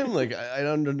summertime. Like, I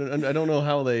don't know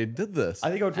how they did this. I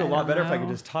think it would feel a lot better if I could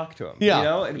just talk to him. Yeah. You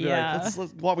know? And be Yeah. like,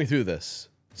 Let's walk me through this,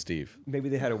 Steve. maybe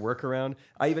they had a workaround.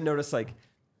 I even noticed like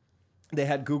they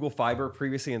had Google Fiber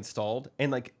previously installed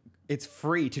and like it's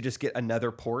free to just get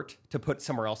another port to put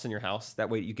somewhere else in your house. That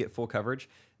way you get full coverage.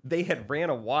 They had ran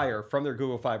a wire from their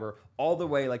Google Fiber all the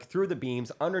way like through the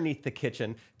beams underneath the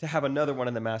kitchen to have another one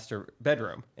in the master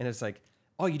bedroom. And it's like,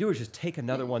 all you do is just take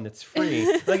another one that's free.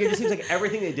 Like it just seems like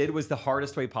everything they did was the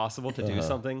hardest way possible to do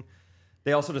something.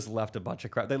 They also just left a bunch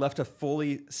of crap. They left a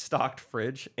fully stocked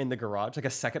fridge in the garage, like a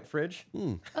second fridge, just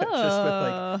with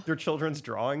like their children's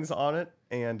drawings on it.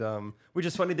 And which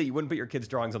is funny that you wouldn't put your kids'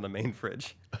 drawings on the main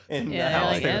fridge in the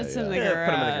house. Like, that's in the Put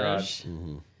them in the garage.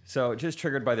 garage. So just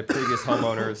triggered by the previous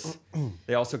homeowners,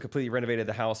 they also completely renovated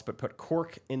the house, but put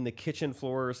cork in the kitchen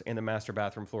floors and the master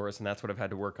bathroom floors, and that's what I've had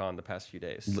to work on the past few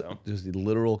days. So Just the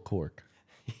literal cork.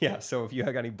 yeah, so if you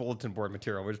have any bulletin board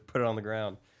material, we just put it on the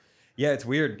ground. Yeah, it's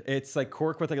weird. It's like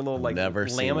cork with like a little like Never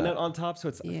seen laminate that. on top, so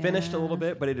it's finished a little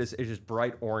bit, but it's just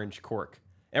bright orange cork.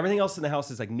 Everything else in the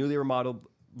house is like newly remodeled,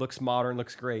 looks modern,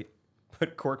 looks great.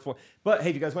 Put cork for. But hey,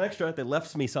 if you guys want extra, they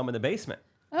left me some in the basement.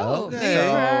 Oh, Okay.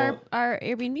 maybe for our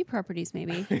Airbnb properties,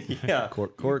 maybe. Yeah,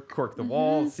 Cork. the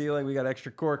wall, ceiling. We got extra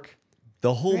cork.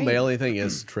 The whole Great. mailing thing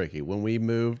is tricky. When we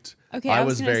moved, Okay, I I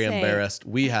was was gonna very say- embarrassed.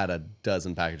 We had a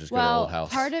dozen packages go to our Well, old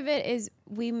house. part of it is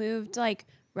we moved like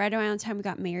right around the time we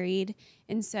got married.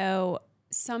 And so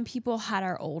some people had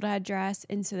our old address.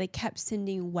 And so they kept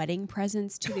sending wedding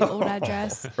presents to the old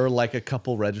address. Or like a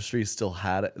couple registries still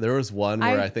had it. There was one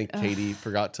where I- I think Katie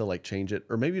forgot to like change it,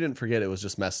 or maybe you didn't forget. It was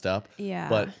just messed up. Yeah.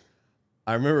 But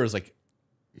I remember it was like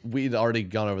we'd already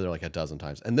gone over there like a dozen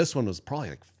times, and this one was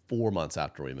probably like 4 months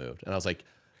after we moved. And I was like,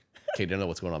 Katie, I don't know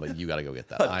what's going on, but you got to go get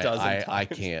that. I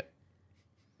can't.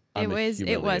 It I'm was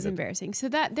humiliated. embarrassing. So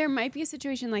that there might be a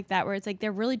situation like that where it's like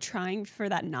they're really trying for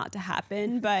that not to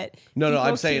happen, but No, people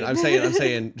I'm keep-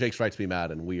 saying Jake's right to be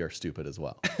mad, and we are stupid as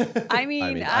well. I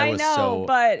mean, I I was know, so-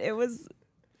 but it was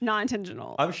not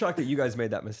intentional. I'm shocked that you guys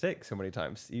made that mistake so many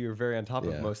times. You were very on top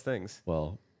of Yeah. most things.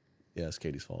 Well, yeah, it's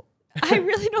Katie's fault. I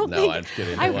really don't No, think I'm just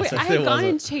kidding. It I wasn't. had It gone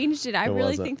and wasn't. changed it. I It really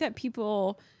wasn't. think that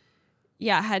people,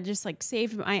 had just like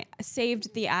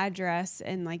saved the address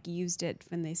and like used it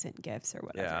when they sent gifts or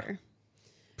whatever.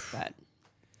 But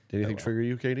Did anything trigger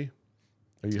you, Katie?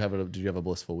 Or did you have a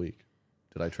blissful week?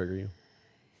 Did I trigger you?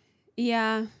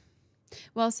 yeah,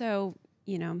 well, so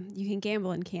you can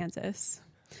gamble in Kansas,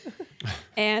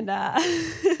 and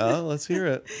Oh, let's hear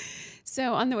it.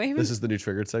 so on the way home, This is the new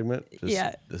triggered segment.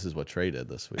 Yeah. This is what Trey did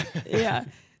this week. yeah,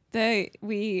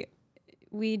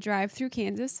 we drive through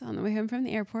Kansas on the way home from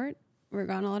the airport. We're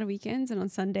gone a lot of weekends, and on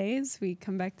Sundays we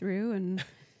come back through and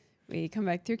we come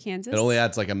back through Kansas. It only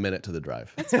adds like a minute to the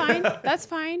drive. That's fine. That's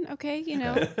fine. Okay,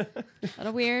 a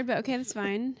little weird, but okay, that's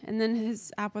fine. And then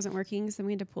his app wasn't working, so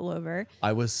we had to pull over.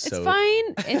 I was It's so. fine.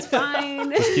 It's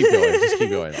fine. Just keep going. Just keep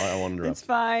going. I won't interrupt. It's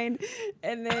fine.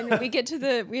 And then we had to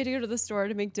go to the store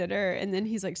to make dinner, and then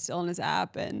he's like still on his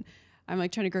app, and I'm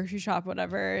like trying to grocery shop,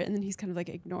 whatever, and then he's kind of like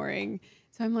ignoring.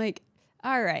 So I'm like,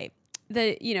 all right.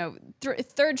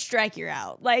 Third strike, you're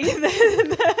out. Like, Yeah,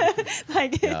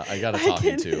 I got to talk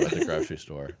you to at the grocery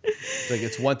store.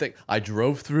 It's one thing. I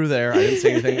drove through there. I didn't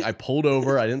say anything. I pulled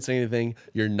over. I didn't say anything.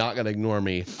 You're not gonna ignore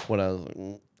me when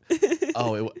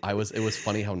I was. It was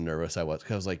funny how nervous I was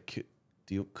because I was like,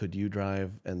 could you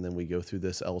drive and then we go through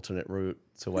this alternate route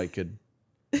so I could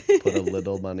put a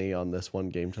little money on this one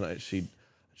game tonight? She's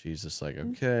just like,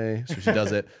 okay. So she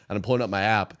does it, and I'm pulling up my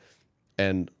app,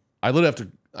 and I literally have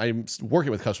to. I'm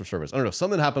working with customer service. I don't know.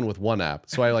 Something happened with one app.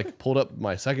 So I like pulled up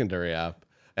my secondary app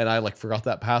and I like forgot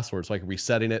that password. So I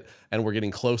resetting it, and we're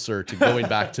getting closer to going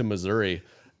back to Missouri.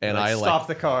 And I stop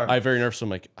the car. I very nervous. I'm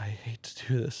like, I hate to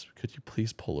do this. Could you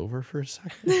please pull over for a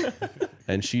second?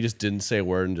 And she just didn't say a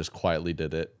word and just quietly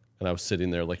did it. And I was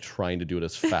sitting there like trying to do it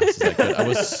as fast as I could. I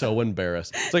was so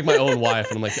embarrassed. It's like my own wife.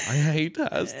 And I'm like, I hate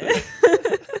to ask this.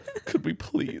 Could we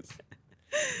please?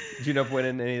 Did you end up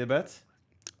winning any of the bets?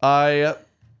 I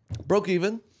broke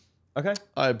even. Okay.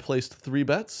 I placed 3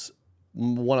 bets.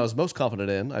 One I was most confident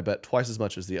in. I bet twice as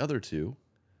much as the other 2.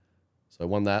 So I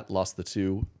won that, lost the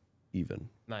 2, even.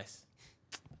 Nice.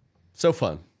 So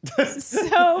fun.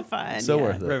 so fun. So yeah.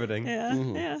 worth it. Riveting. Yeah.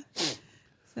 Yeah.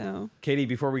 So Katie,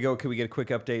 before we go, can we get a quick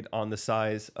update on the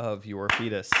size of your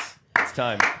fetus? It's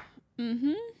time.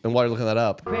 And while you're looking that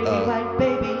up,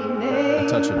 a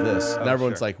touch of this. Now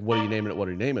everyone's sure. like, what are you naming it? What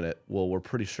are you naming it? Well, we're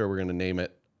pretty sure we're going to name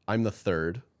it. I'm the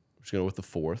 3rd. We're just going to go with the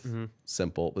 4th.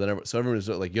 Simple. But then so everyone's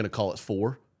like, you're going to call it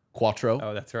 4? Quattro?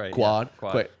 Oh, that's right. Quad? Yeah,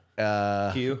 quad. Wait,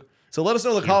 Q. so let us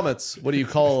know in the comments. What do you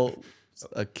call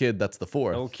a kid that's the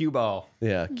 4th? Oh, Q ball.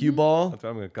 Yeah. Cue ball. That's what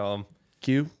I'm going to call him.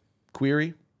 Q.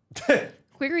 Query.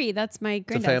 Query, that's my a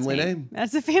granddad's family name.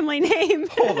 That's a family name.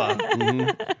 Hold on.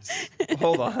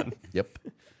 Hold on. Yep.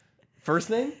 First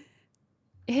name?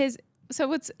 So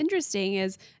what's interesting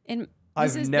is, and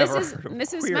I've never heard of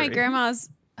this is my Query. grandma's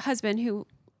husband who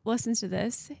listens to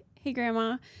this. Hey,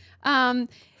 Grandma.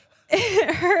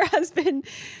 Her husband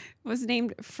was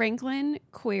named Franklin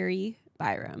Query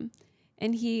Byram,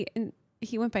 and he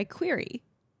went by Query.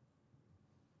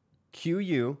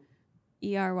 Q-U.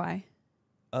 E-R-Y.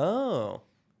 Oh.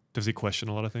 Does he question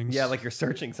a lot of things? Yeah, like you're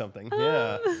searching something.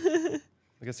 Yeah.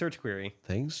 Like a search query.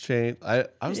 Things change. I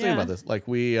was thinking about this. Like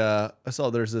I saw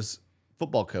there's this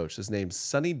football coach. His name's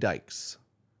Sonny Dykes.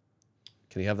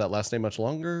 Can you have that last name much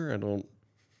longer? I don't.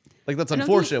 Like that's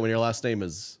unfortunate when your last name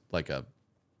is like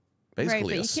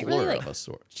basically a slur really, of a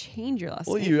sort. Change your last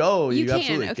name. You can.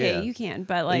 absolutely Okay, can. you can.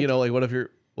 But like, You know, like what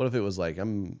if it was like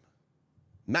I'm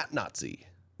Matt Nazi?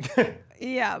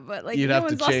 yeah, but like You'd no have to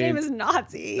one's last name change- is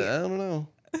Nazi. I don't know.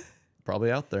 Probably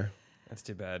out there. That's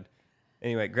too bad.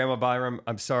 Anyway, Grandma Byram,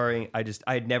 I'm sorry. I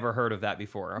had never heard of that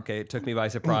before. Okay, it took me by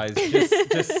surprise,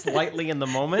 just slightly in the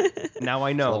moment. Now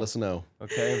I know. Let us know.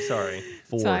 Okay, I'm sorry.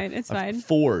 Ford. fine, it's fine.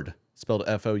 Ford, spelled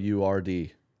Fourd.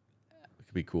 It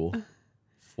could be cool.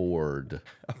 Ford.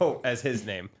 Oh, as his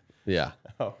name. Yeah.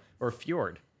 Oh, or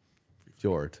Fjord.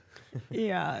 Fjord.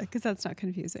 Yeah, because that's not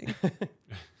confusing.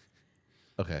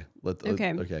 Okay.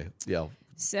 Okay. Okay. Yeah.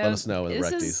 So Let us know in the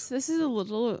this is a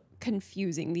little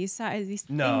confusing. These things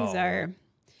No. are.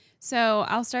 So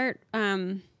I'll start.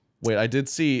 Wait, I did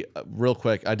see real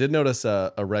quick. I did notice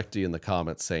a recti in the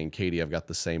comments saying, "Katie, I've got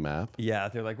the same app." Yeah,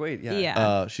 they're like, wait, yeah.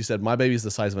 Yeah. She said, "My baby's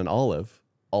the size of an olive."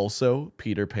 Also,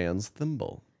 Peter Pan's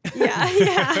thimble. Yeah.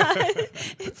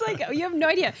 It's like you have no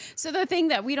idea. So the thing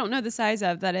that we don't know the size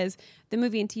of, that is the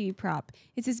movie and TV prop,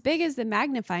 it's as big as the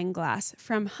magnifying glass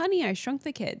from Honey, I Shrunk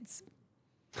the Kids.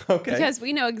 Okay. Because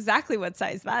we know exactly what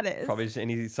size that is. Probably just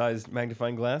any size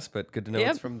magnifying glass, but good to know Yep.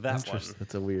 it's from that one.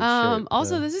 That's a weird shape.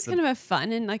 Also, Yeah. this is kind of a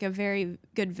fun and like a very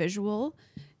good visual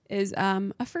is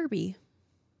a Furby.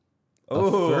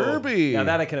 Oh, Furby. Now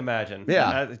that I can imagine.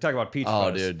 Yeah. Talk about peach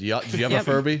Oh, fuzz. dude. Did you have Yep. a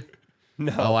Furby?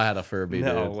 No. Oh, I had a Furby,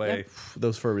 No dude. way.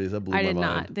 Those Furbies, that blew I my did mind.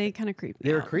 not. They kind of creep me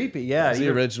They were out. creepy. Yeah. It's the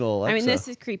you- original I mean, Alexa. this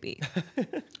is creepy.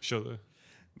 Show the.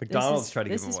 McDonald's tried to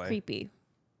give This them is away. creepy.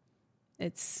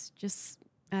 It's just,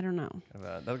 I don't know.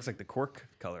 That looks like the cork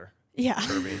color. Yeah.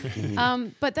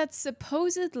 Furby. But that's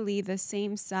supposedly the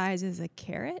same size as a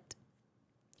carrot.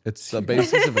 It's a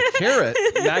basis of a carrot.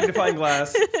 Magnifying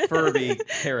glass, Furby,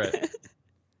 carrot.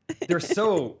 They're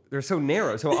so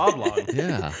narrow, so oblong.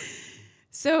 Yeah.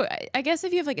 So I guess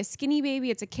if you have like a skinny baby,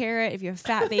 it's a carrot. If you have a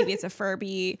fat baby, it's a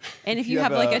Furby. And if you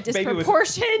have like a baby with-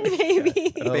 disproportioned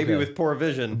baby, A baby Okay. with poor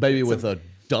vision. Baby with a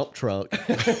dump truck.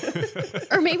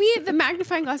 or maybe the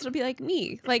magnifying glass will be like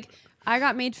me. Like I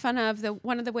got made fun of.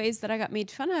 One of the ways that I got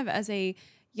made fun of as a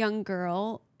young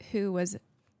girl who was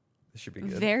This should be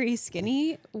good. very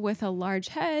skinny with a large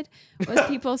head was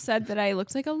people said that I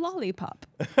looked like a lollipop.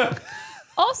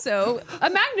 Also, a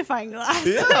magnifying glass.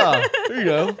 Yeah. There you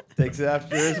go. Takes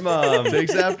after his mom.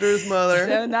 Takes after his mother.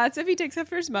 So that's if he takes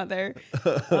after his mother.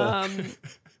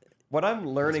 What I'm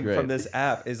learning That's from great. this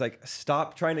app is like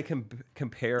stop trying to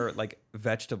compare like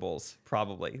vegetables.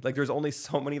 Probably like there's only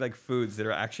so many like foods that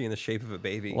are actually in the shape of a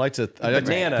baby. I like to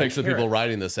Banana, picture people carrot.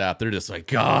 writing this app. They're just like,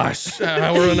 gosh, we're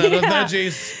running out of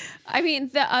veggies. I mean,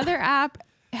 the other app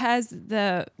has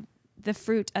the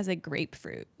fruit as a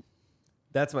grapefruit.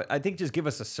 That's I think just give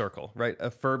us a circle, right? A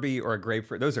Furby or a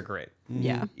grapefruit. Those are great.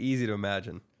 Yeah. Easy to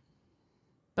imagine.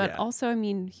 But Yeah. also, I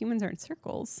mean, humans aren't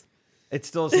circles. It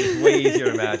still seems way easier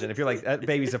to imagine. If you're like, that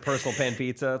baby's a personal pan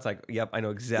pizza, it's like, yep, I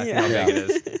know exactly how big it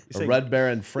is. You A say, Red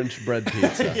Baron French bread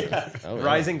pizza. Oh, yeah.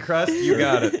 rising crust, you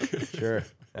got it. Sure.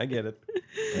 I get it.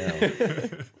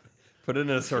 Yeah. Put it in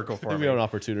a circle for I think we me. have an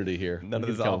opportunity here. None of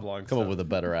We this can oblong come up stuff. with a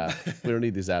better app. We don't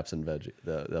need these apps and veggie,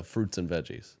 the fruits and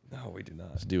veggies. No, we do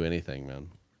not. Just do anything, man.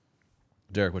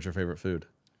 Derek, what's your favorite food?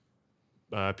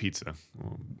 Pizza.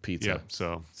 Pizza. Yeah.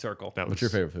 So Circle. that was What's your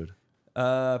favorite food?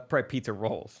 Probably pizza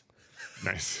rolls.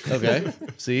 nice. Okay.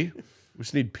 See, we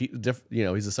just need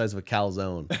he's the size of a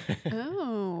calzone.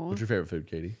 Oh. What's your favorite food,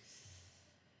 Katie?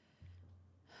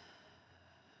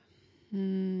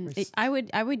 I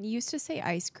would used to say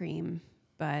ice cream,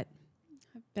 but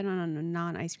I've been on a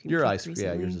non-ice cream. Your kick ice cream. Yeah,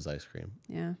 recently. yours is ice cream.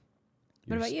 Yeah.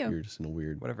 You're about just- you? You're just in a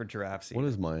weird. Whatever giraffes eat. What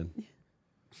is mine?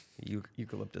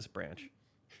 Eucalyptus branch.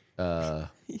 Yeah.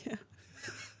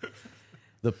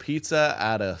 The pizza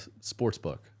at a sports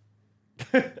book.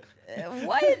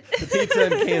 What? Pizza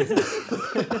in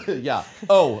Kansas. Yeah.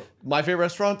 Oh, my favorite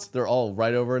restaurants? They're all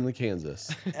right over in the Kansas.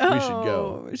 We should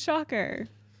go. Oh, shocker.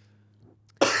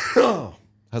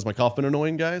 Has my cough been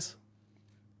annoying, guys?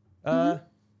 No,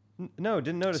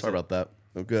 didn't notice Sorry it. about that.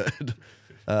 Oh, good.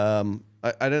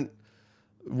 I didn't.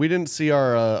 We didn't see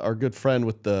our good friend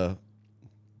with the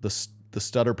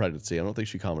stutter pregnancy. I don't think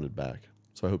she commented back.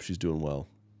 So I hope she's doing well.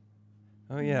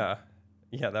 Oh, yeah.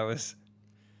 Yeah, that was...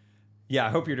 Yeah, I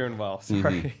hope you're doing well.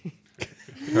 Sorry.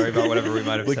 Sorry about whatever we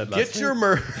might have said last Get your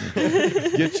merch.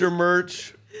 Get your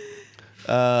merch.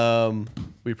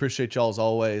 We appreciate y'all as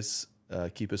always.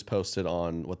 keep us posted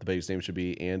on what the baby's name should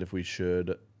be and if we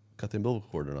should cut the umbilical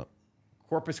cord or not.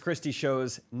 Corpus Christi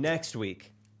shows next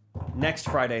week, next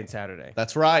Friday and Saturday.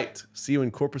 That's right. See you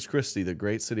in Corpus Christi, the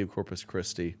great city of Corpus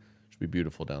Christi. Should be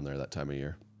beautiful down there that time of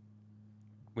year.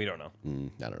 We don't know.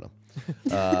 I don't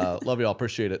know. Love y'all.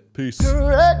 Appreciate it. Peace.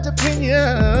 Correct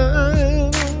opinion.